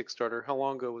do the Kickstarter? How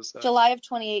long ago was that? July of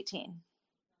 2018.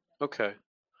 Okay.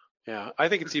 Yeah, I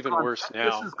think it's even worse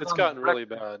now. It's gone gotten really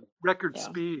bad. Record Yeah.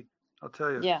 speed, I'll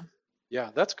tell you. Yeah.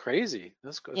 Yeah, that's crazy.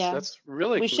 That's Yeah. That's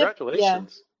really We shipped-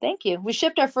 congratulations. Thank you. We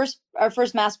shipped our first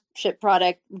mass ship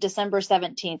product December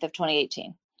 17th of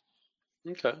 2018.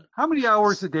 Okay. How many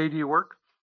hours a day do you work?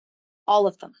 All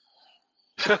of them.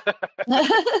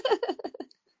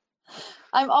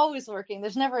 I'm always working.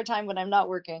 There's never a time when I'm not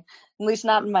working, at least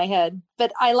not in my head.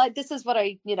 But this is what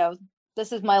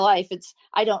this is my life.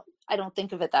 I don't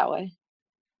think of it that way.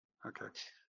 Okay.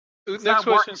 Next not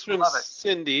work question's if you from love it.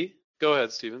 Cindy. Go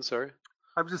ahead, Stephen. Sorry.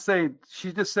 I'm just saying,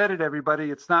 she just said it,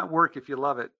 everybody. It's not work if you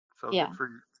love it. So Yeah. good for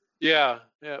you. Yeah.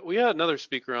 We had another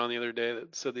speaker on the other day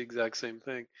that said the exact same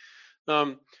thing.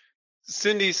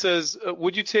 Cindy says,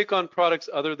 would you take on products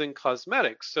other than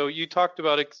cosmetics? So you talked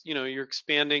about, you're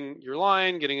expanding your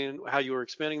line, getting in how you were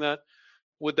expanding that.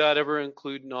 Would that ever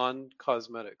include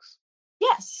non-cosmetics?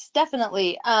 Yes,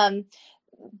 definitely.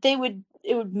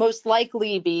 It would most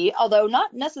likely be, although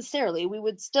not necessarily, we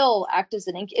would still act as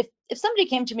if somebody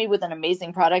came to me with an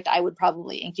amazing product, I would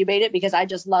probably incubate it because I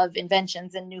just love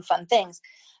inventions and new fun things.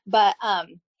 But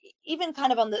even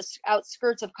kind of on the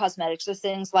outskirts of cosmetics, there's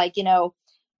things like,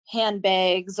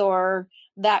 handbags or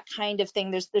that kind of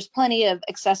thing. There's plenty of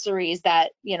accessories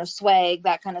that, swag,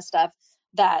 that kind of stuff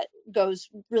that goes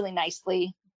really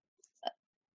nicely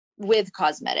with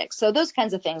cosmetics. So those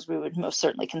kinds of things we would most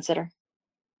certainly consider.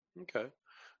 Okay.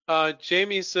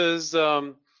 Jamie says,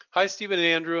 hi, Stephen and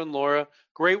Andrew and Laura.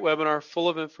 Great webinar, full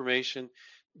of information.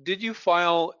 Did you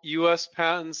file U.S.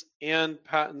 patents and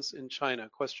patents in China? ?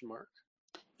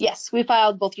 Yes, we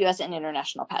filed both U.S. and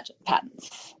international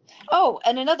patents. Oh,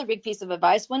 and another big piece of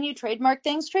advice, when you trademark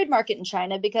things, trademark it in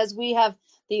China, because we have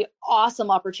the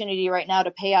awesome opportunity right now to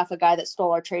pay off a guy that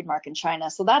stole our trademark in China.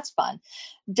 So that's fun.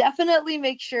 Definitely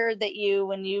make sure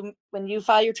that when you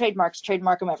file your trademarks,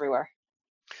 trademark them everywhere.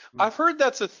 I've heard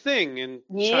that's a thing in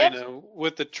Yep. China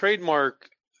with the trademark.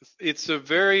 It's a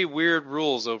very weird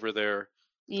rules over there.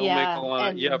 Don't make a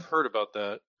lot. Yeah, I've heard about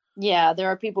that. Yeah, there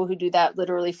are people who do that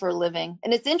literally for a living.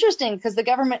 And it's interesting because the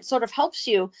government sort of helps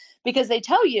you because they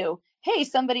tell you, hey,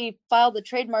 somebody filed a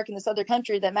trademark in this other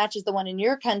country that matches the one in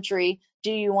your country.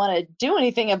 Do you want to do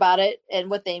anything about it? And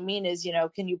what they mean is,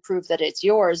 can you prove that it's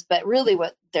yours? But really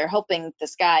what they're helping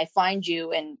this guy find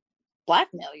you and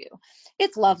blackmail you.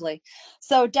 It's lovely.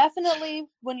 So definitely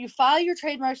when you file your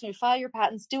trademarks, when you file your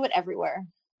patents, do it everywhere.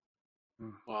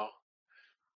 Wow.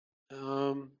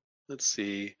 Let's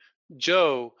see.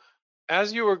 Joe,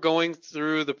 as you were going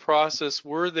through the process,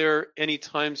 were there any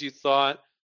times you thought,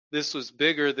 this was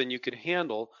bigger than you could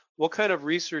handle, what kind of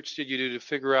research did you do to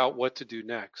figure out what to do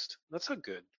next? That's a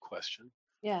good question.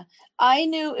 Yeah, I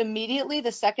knew immediately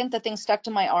the second the thing stuck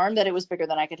to my arm that it was bigger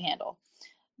than I could handle.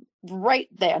 Right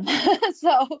then.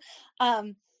 So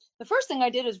the first thing I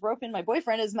did is rope in my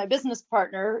boyfriend as my business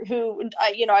partner, who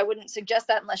I wouldn't suggest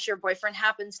that unless your boyfriend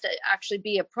happens to actually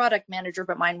be a product manager,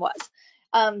 but mine was.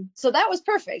 So that was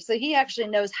perfect. So he actually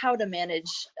knows how to manage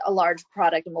a large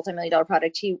product, a multi-million-dollar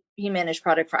product. He managed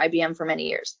product for IBM for many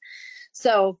years.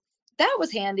 So that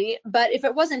was handy, but if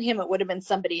it wasn't him, it would have been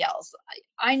somebody else.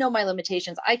 I know my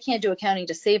limitations. I can't do accounting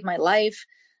to save my life.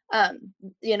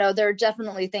 There are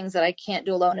definitely things that I can't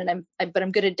do alone, but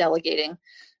I'm good at delegating.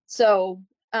 So,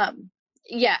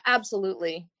 yeah,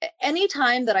 absolutely.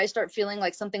 Anytime that I start feeling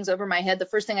like something's over my head, the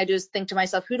first thing I do is think to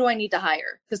myself, who do I need to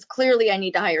hire? Because clearly I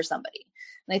need to hire somebody.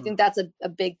 And I think that's a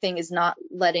big thing, is not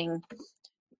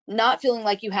feeling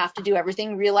like you have to do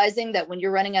everything, realizing that when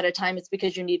you're running out of time, it's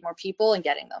because you need more people and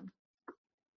getting them.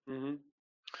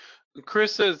 Mm-hmm.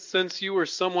 Chris says, since you were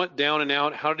somewhat down and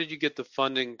out, how did you get the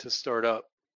funding to start up?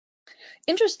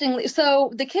 Interestingly,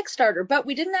 so the Kickstarter, but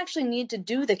we didn't actually need to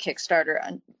do the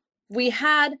Kickstarter. We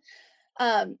had,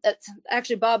 that's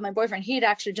actually Bob, my boyfriend, he'd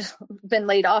actually just been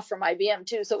laid off from IBM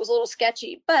too, so it was a little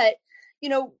sketchy, but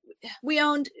he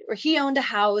owned a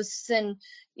house, and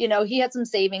he had some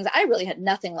savings. I really had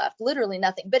nothing left, literally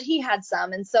nothing, but he had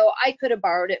some, and so I could have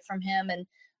borrowed it from him,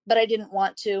 but I didn't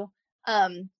want to.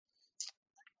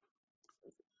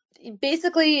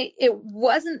 Basically, it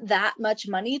wasn't that much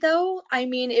money though. I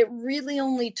mean, it really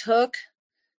only took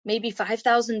maybe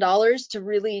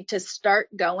 $5,000 to start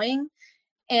going.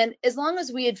 And as long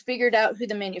as we had figured out who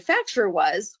the manufacturer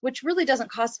was, which really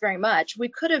doesn't cost very much, we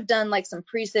could have done like some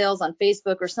pre-sales on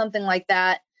Facebook or something like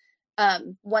that.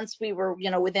 Once we were,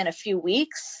 within a few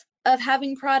weeks of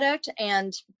having product,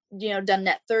 and done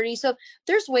net 30. So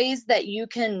there's ways that you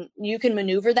can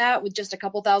maneuver that with just a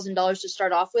couple $1,000s to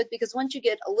start off with, because once you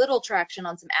get a little traction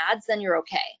on some ads, then you're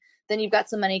okay. Then you've got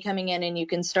some money coming in and you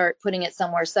can start putting it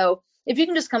somewhere. So if you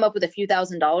can just come up with a few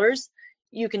 $1,000s,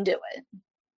 you can do it.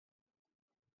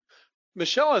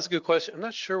 Michelle has a good question. I'm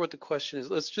not sure what the question is.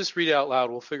 Let's just read it out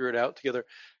loud. We'll figure it out together.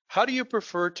 How do you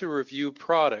prefer to review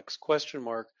products? ?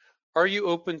 Are you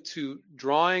open to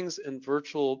drawings and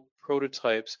virtual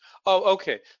prototypes? Oh,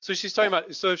 okay. So she's talking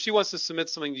about, so if she wants to submit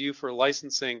something to you for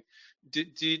licensing, do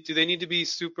they need to be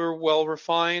super well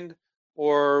refined,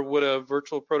 or would a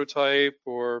virtual prototype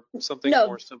or something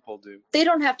more simple do? They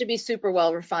don't have to be super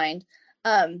well refined.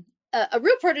 A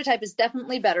real prototype is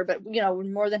definitely better, but we're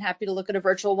more than happy to look at a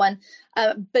virtual one.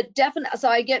 But definitely, so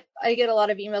I get a lot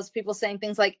of emails, people saying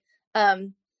things like,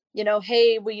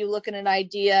 hey, will you look at an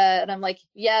idea? And I'm like,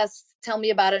 yes, tell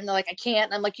me about it. And they're like, I can't.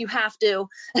 And I'm like, you have to,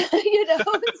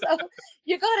 so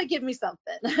you got to give me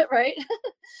something, right?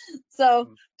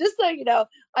 So just so you know,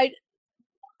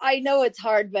 I know it's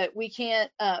hard, but we can't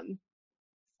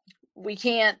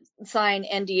sign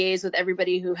NDAs with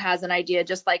everybody who has an idea,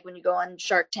 just like when you go on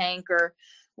Shark Tank, or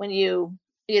when you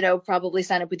probably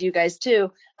sign up with you guys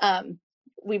too.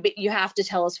 You have to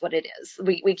tell us what it is.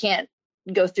 We can't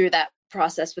go through that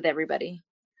process with everybody.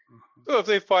 So if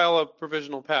they file a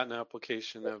provisional patent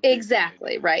application, that would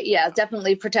exactly right. Yeah,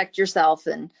 definitely protect yourself.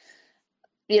 And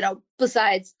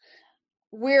besides,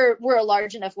 we're a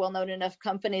large enough, well-known enough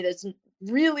company that's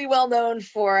really well known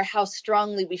for how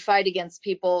strongly we fight against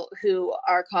people who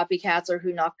are copycats or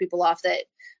who knock people off, that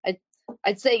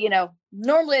I'd say,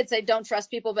 normally I'd say don't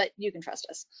trust people, but you can trust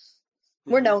us.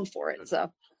 We're known for it.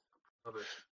 So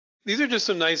these are just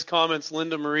some nice comments.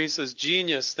 Linda Marie says,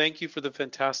 genius, thank you for the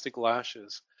fantastic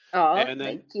lashes. Oh, and then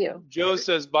thank you. Joe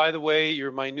says, by the way,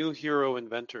 you're my new hero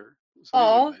inventor. So these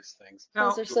are nice things.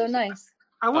 Those are so nice.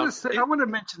 I want to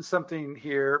mention something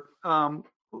here.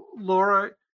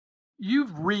 Laura, you've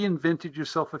reinvented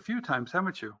yourself a few times,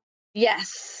 haven't you?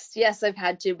 Yes, I've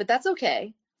had to, but that's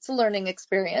okay. It's a learning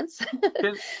experience.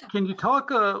 Can you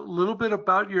talk a little bit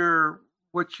about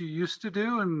what you used to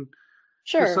do, and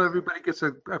sure, just so everybody gets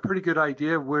a pretty good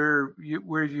idea of where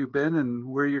you've been and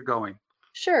where you're going?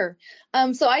 Sure.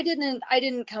 So I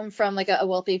didn't come from like a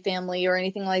wealthy family or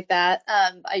anything like that.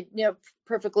 I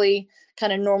perfectly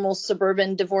kind of normal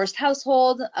suburban divorced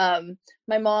household.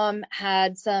 My mom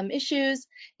had some issues,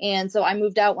 and so I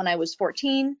moved out when I was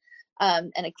 14.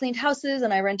 And I cleaned houses,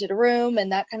 and I rented a room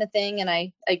and that kind of thing. And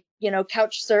I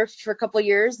couch surfed for a couple of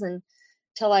years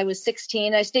until I was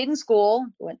 16. I stayed in school,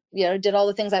 did all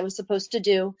the things I was supposed to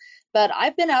do. But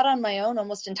I've been out on my own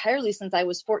almost entirely since I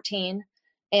was 14.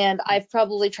 And I've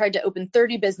probably tried to open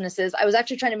 30 businesses. I was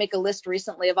actually trying to make a list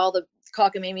recently of all the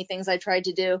cockamamie things I tried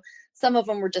to do. Some of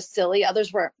them were just silly.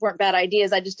 Others weren't bad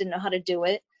ideas. I just didn't know how to do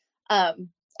it.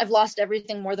 I've lost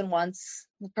everything more than once,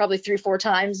 probably 3-4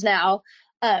 times now.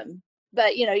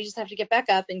 But you just have to get back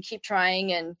up and keep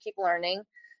trying and keep learning.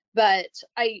 But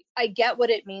I get what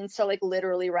it means to like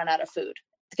literally run out of food,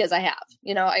 because I have.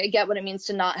 I get what it means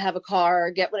to not have a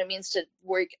car, get what it means to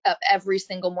wake up every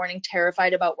single morning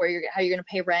terrified about how you're going to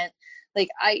pay rent. Like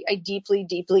I deeply,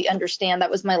 deeply understand.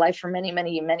 That was my life for many,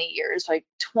 many, many years, like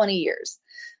 20 years.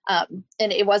 And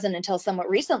it wasn't until somewhat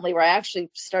recently where I actually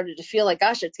started to feel like,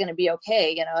 gosh, it's going to be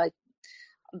okay.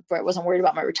 Where I wasn't worried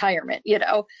about my retirement,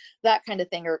 that kind of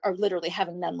thing, or literally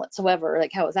having none whatsoever.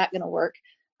 Like, how is that going to work?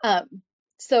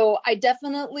 So I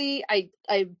definitely, I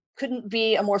couldn't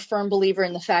be a more firm believer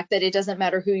in the fact that it doesn't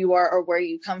matter who you are or where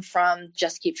you come from,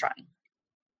 just keep trying.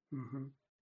 Mm-hmm.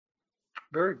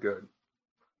 Very good.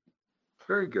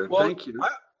 Very good. Well, Thank you.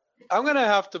 I'm gonna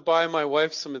have to buy my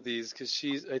wife some of these because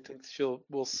I think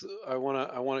I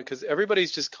wanna, because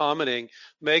everybody's just commenting.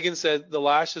 Megan said the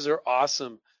lashes are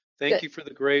awesome. Thank you for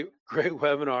the great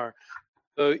webinar.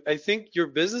 So I think your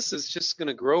business is just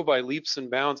gonna grow by leaps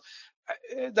and bounds.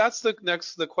 That's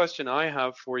the question I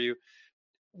have for you.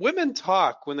 Women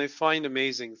talk when they find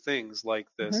amazing things like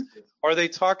this. Mm-hmm. Are they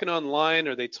talking online?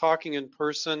 Are they talking in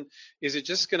person? Is it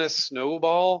just going to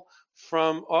snowball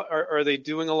from, are they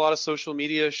doing a lot of social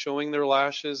media showing their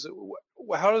lashes?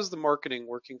 How is the marketing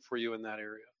working for you in that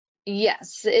area?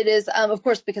 Yes, it is. Of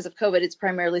course, because of COVID, it's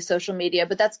primarily social media,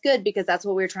 but that's good because that's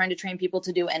what we're trying to train people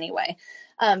to do anyway,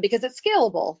 because it's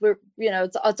scalable.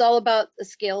 It's all about a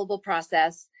scalable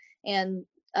process, and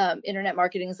internet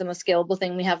marketing is the most scalable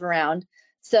thing we have around.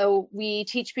 So we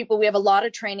teach people, we have a lot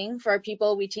of training for our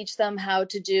people. We teach them how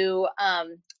to do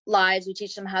lives. We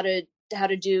teach them how to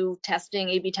do testing,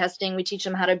 A/B testing. We teach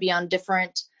them how to be on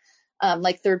different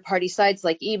like third-party sites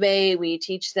like eBay. We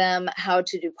teach them how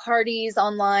to do parties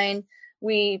online.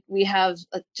 We have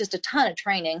just a ton of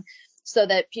training so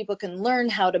that people can learn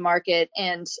how to market.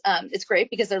 And it's great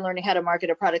because they're learning how to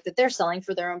market a product that they're selling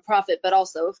for their own profit, but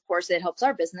also, of course, it helps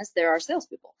our business. They're our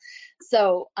salespeople.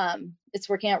 So it's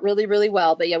working out really, really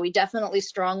well. But yeah, we definitely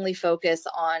strongly focus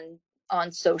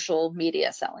on social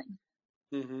media selling.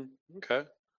 Mm-hmm. Okay.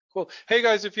 Cool. Hey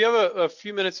guys, if you have a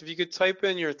few minutes, if you could type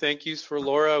in your thank yous for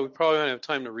Laura, we probably don't have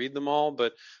time to read them all,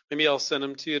 but maybe I'll send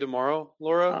them to you tomorrow,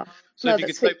 Laura. So if you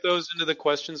could type those into the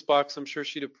questions box, I'm sure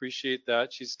she'd appreciate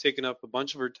that. She's taken up a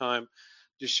bunch of her time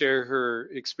to share her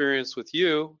experience with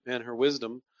you and her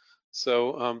wisdom.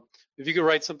 So if you could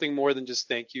write something more than just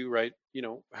thank you, write,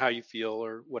 how you feel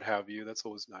or what have you, that's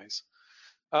always nice.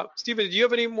 Stephen, do you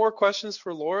have any more questions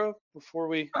for Laura before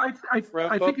we wrap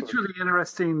up? I think it's really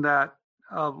interesting that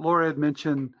Laura had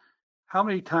mentioned how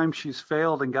many times she's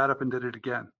failed and got up and did it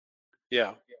again.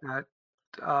 Yeah. That,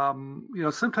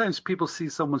 sometimes people see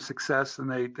someone's success and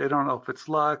they don't know if it's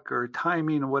luck or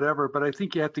timing or whatever, but I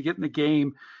think you have to get in the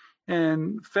game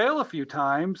and fail a few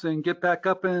times and get back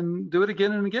up and do it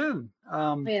again and again.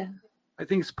 Yeah. I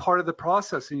think it's part of the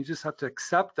process, and you just have to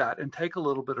accept that and take a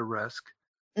little bit of risk.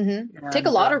 Mm-hmm. Take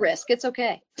a lot of risk. It's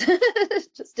okay.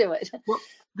 Just do it. Well,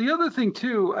 the other thing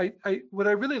too, what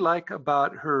I really like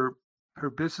about her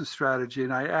business strategy,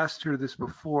 and I asked her this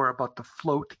before about the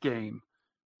float game,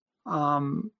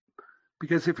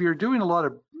 because if you're doing a lot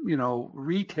of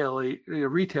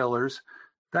retailers,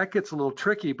 that gets a little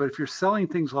tricky. But if you're selling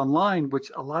things online,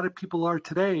 which a lot of people are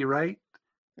today, right?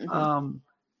 Mm-hmm.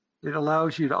 It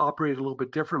allows you to operate a little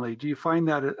bit differently. Do you find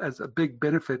that as a big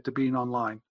benefit to being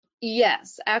online?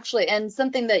 Yes, actually, and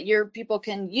something that your people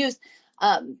can use,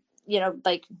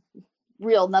 like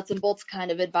real nuts and bolts kind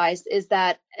of advice is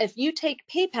that if you take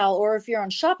PayPal or if you're on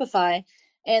Shopify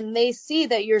and they see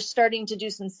that you're starting to do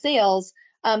some sales,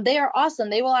 they are awesome.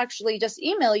 They will actually just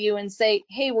email you and say,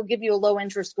 hey, we'll give you a low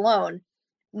interest loan.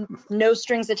 No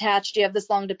strings attached. You have this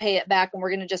long to pay it back, and we're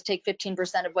going to just take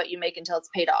 15% of what you make until it's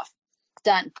paid off.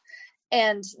 Done.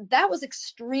 And that was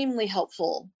extremely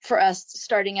helpful for us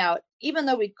starting out. Even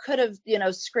though we could have,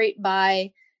 scraped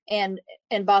by and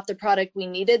bought the product we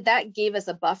needed, that gave us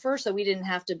a buffer so we didn't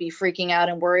have to be freaking out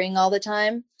and worrying all the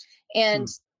time. And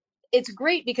it's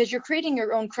great because you're creating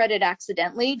your own credit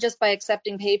accidentally just by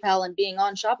accepting PayPal and being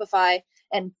on Shopify.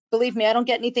 And believe me, I don't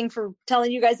get anything for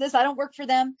telling you guys this. I don't work for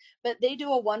them, but they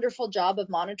do a wonderful job of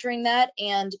monitoring that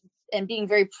and being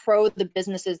very pro the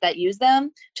businesses that use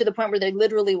them, to the point where they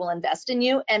literally will invest in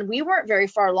you. And we weren't very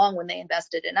far along when they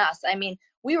invested in us. I mean,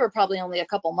 we were probably only a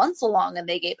couple months along and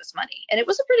they gave us money, and it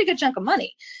was a pretty good chunk of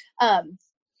money. I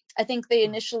think they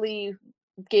initially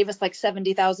gave us like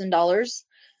 $70,000,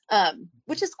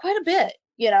 which is quite a bit.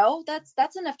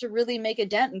 That's enough to really make a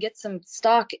dent and get some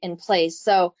stock in place.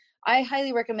 So I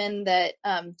highly recommend that,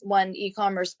 one,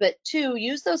 e-commerce, but two,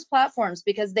 use those platforms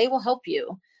because they will help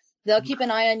you. They'll keep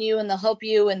an eye on you and they'll help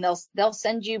you, and they'll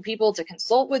send you people to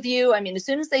consult with you. I mean, as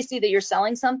soon as they see that you're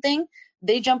selling something,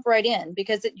 they jump right in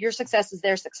because your success is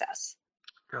their success.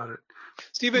 Got it.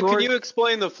 Stephen, Lord, can you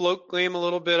explain the float claim a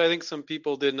little bit? I think some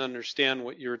people didn't understand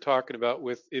what you were talking about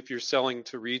with if you're selling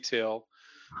to retail,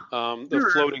 the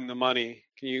sure. floating the money.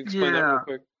 Can you explain that real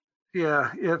quick?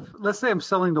 Yeah. If let's say I'm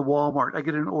selling to Walmart, I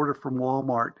get an order from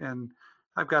Walmart, and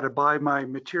I've got to buy my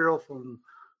material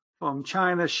from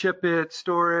China, ship it,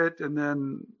 store it, and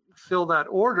then fill that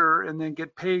order, and then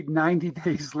get paid 90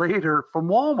 days later from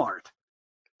Walmart.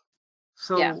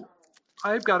 So Yeah.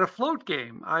 I've got a float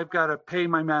game. I've got to pay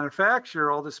my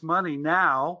manufacturer all this money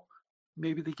now.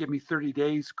 Maybe they give me 30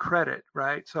 days credit,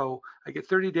 right? So I get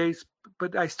 30 days,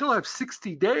 but I still have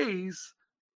 60 days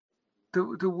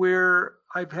to where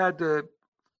I've had to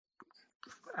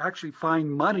actually find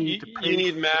money to pay You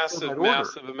need to fill that order.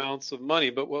 massive amounts of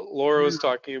money. But what Laura was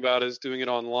talking about is doing it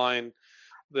online,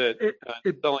 that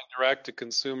selling direct to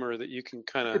consumer, that you can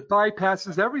kind of. It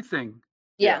bypasses everything.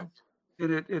 Yeah.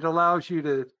 And it allows you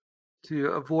to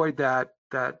avoid that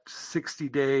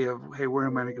 60-day of, hey, where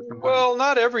am I going to get the money? Well,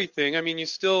 not everything. I mean,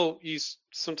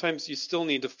 sometimes you still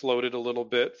need to float it a little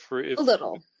bit for if A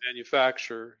little.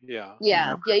 Manufacturer. Yeah.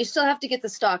 Yeah. You still have to get the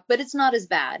stock, but it's not as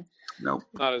bad. Nope.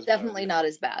 Not as Definitely bad, not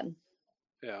as bad.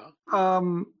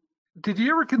 Yeah. Did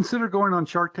you ever consider going on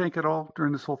Shark Tank at all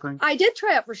during this whole thing? I did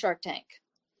try out for Shark Tank.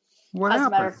 What As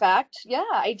happened? a matter of fact, yeah,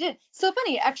 I did. So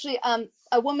funny, actually,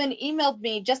 a woman emailed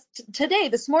me just today,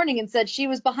 this morning, and said she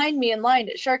was behind me in line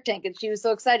at Shark Tank, and she was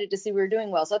so excited to see we were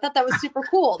doing well. So I thought that was super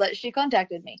cool that she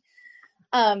contacted me.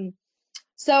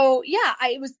 So yeah,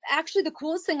 it was actually the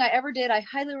coolest thing I ever did. I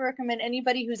highly recommend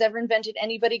anybody who's ever invented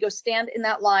anybody go stand in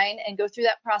that line and go through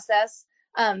that process,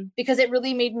 because it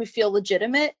really made me feel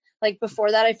legitimate. Like before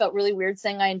that, I felt really weird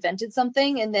saying I invented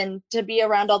something, and then to be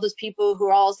around all those people who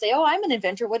all say, "Oh, I'm an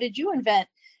inventor. What did you invent?"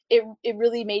 It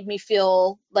really made me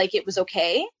feel like it was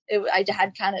okay. I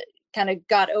had kind of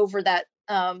got over that.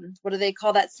 What do they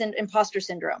call that? Imposter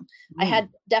syndrome. I had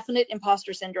definite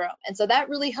imposter syndrome, and so that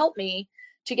really helped me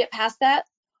to get past that.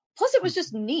 Plus, it was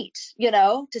just neat,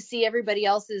 to see everybody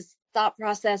else's thought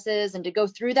processes and to go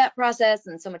through that process,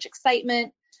 and so much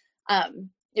excitement.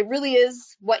 It really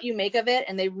is what you make of it,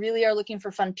 and they really are looking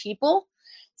for fun people.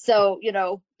 So,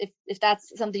 if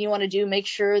that's something you want to do, make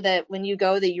sure that when you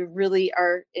go that you really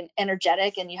are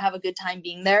energetic and you have a good time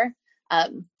being there.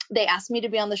 They asked me to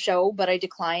be on the show, but I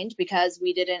declined because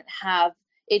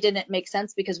it didn't make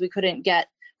sense because we couldn't get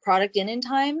product in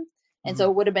time. And so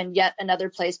it would have been yet another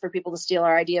place for people to steal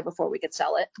our idea before we could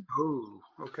sell it. Oh,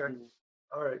 okay.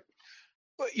 All right.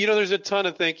 There's a ton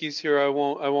of thank yous here. I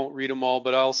won't read them all,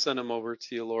 but I'll send them over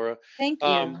to you, Laura. Thank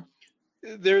you.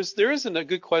 There is a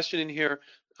good question in here.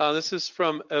 This is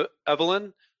from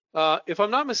Evelyn. If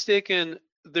I'm not mistaken,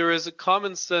 there is a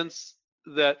common sense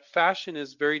that fashion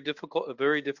is a very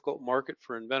difficult market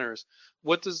for inventors.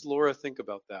 What does Laura think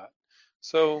about that?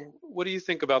 So what do you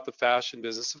think about the fashion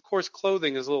business? Of course,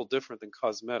 clothing is a little different than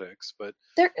cosmetics, but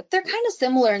they're kind of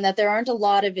similar in that there aren't a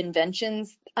lot of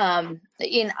inventions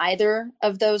in either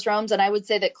of those realms. And I would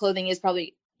say that clothing is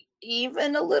probably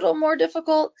even a little more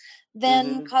difficult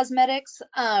than cosmetics.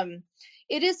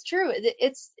 It is true.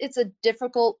 It's a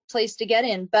difficult place to get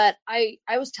in, but I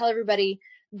always tell everybody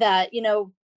that,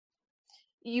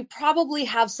 you probably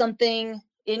have something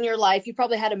in your life. You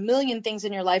probably had a million things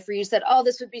in your life where you said, oh,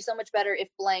 this would be so much better if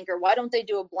blank, or why don't they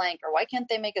do a blank, or why can't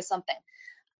they make a something?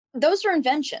 Those are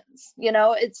inventions.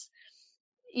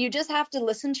 You just have to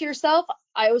listen to yourself.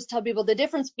 I always tell people the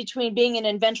difference between being an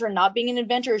inventor and not being an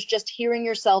inventor is just hearing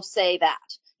yourself say that,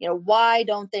 why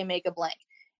don't they make a blank?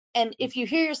 And if you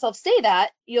hear yourself say that,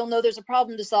 you'll know there's a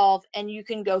problem to solve and you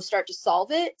can go start to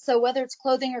solve it. So whether it's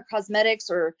clothing or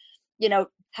cosmetics or,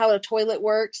 how a toilet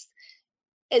works,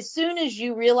 as soon as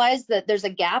you realize that there's a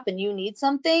gap and you need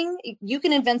something, you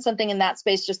can invent something in that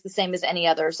space just the same as any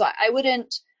other. So I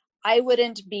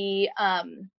wouldn't be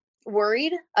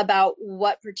worried about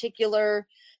what particular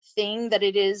thing that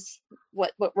it is,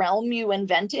 what realm you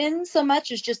invent in, so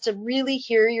much as just to really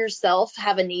hear yourself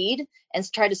have a need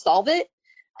and try to solve it.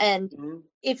 And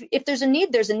if there's a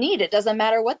need, there's a need. It doesn't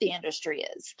matter what the industry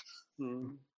is.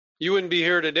 You wouldn't be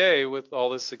here today with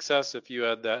all this success if you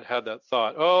had that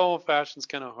thought. Oh, fashion's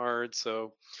kind of hard,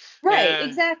 so. Right,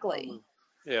 exactly.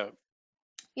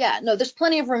 Yeah, no, there's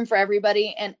plenty of room for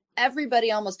everybody, and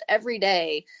everybody almost every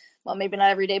day, well, maybe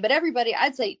not every day, but everybody,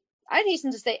 I'd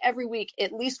hasten to say every week,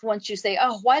 at least once you say,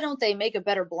 oh, why don't they make a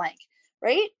better blank,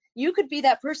 right? You could be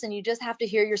that person. You just have to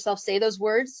hear yourself say those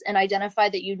words and identify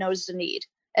that you noticed a need,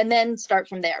 and then start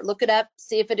from there. Look it up,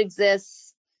 see if it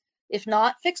exists. If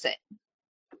not, fix it.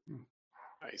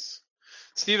 Nice.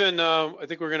 Stephen, I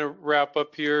think we're going to wrap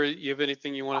up here. You have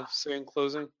anything you want to say in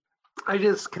closing? I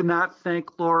just cannot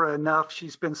thank Laura enough.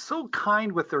 She's been so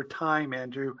kind with her time,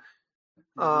 Andrew.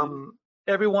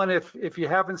 Everyone, if you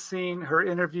haven't seen her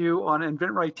interview on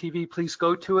InventRight TV, please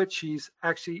go to it. She's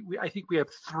actually, I think we have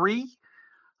 3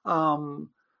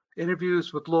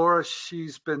 interviews with Laura.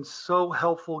 She's been so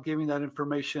helpful giving that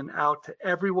information out to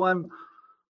everyone.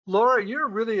 Laura, you're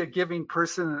really a giving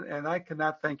person, and I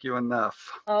cannot thank you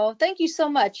enough. Oh, thank you so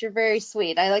much. You're very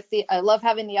sweet. I love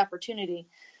having the opportunity.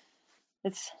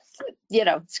 It's,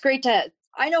 it's great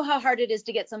I know how hard it is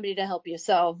to get somebody to help you.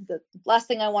 So the last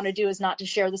thing I want to do is not to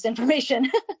share this information.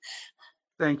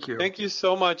 Thank you. Thank you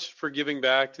so much for giving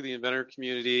back to the inventor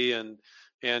community, and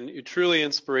you're truly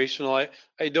inspirational.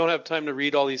 I don't have time to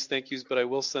read all these thank yous, but I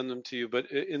will send them to you.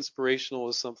 But inspirational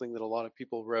is something that a lot of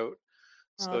people wrote.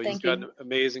 So you've got an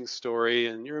amazing story,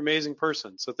 and you're an amazing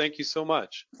person. So thank you so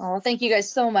much. Oh, thank you guys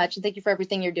so much. And thank you for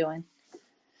everything you're doing.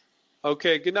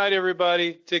 Okay, good night,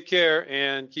 everybody. Take care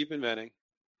and keep inventing.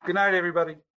 Good night,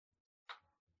 everybody.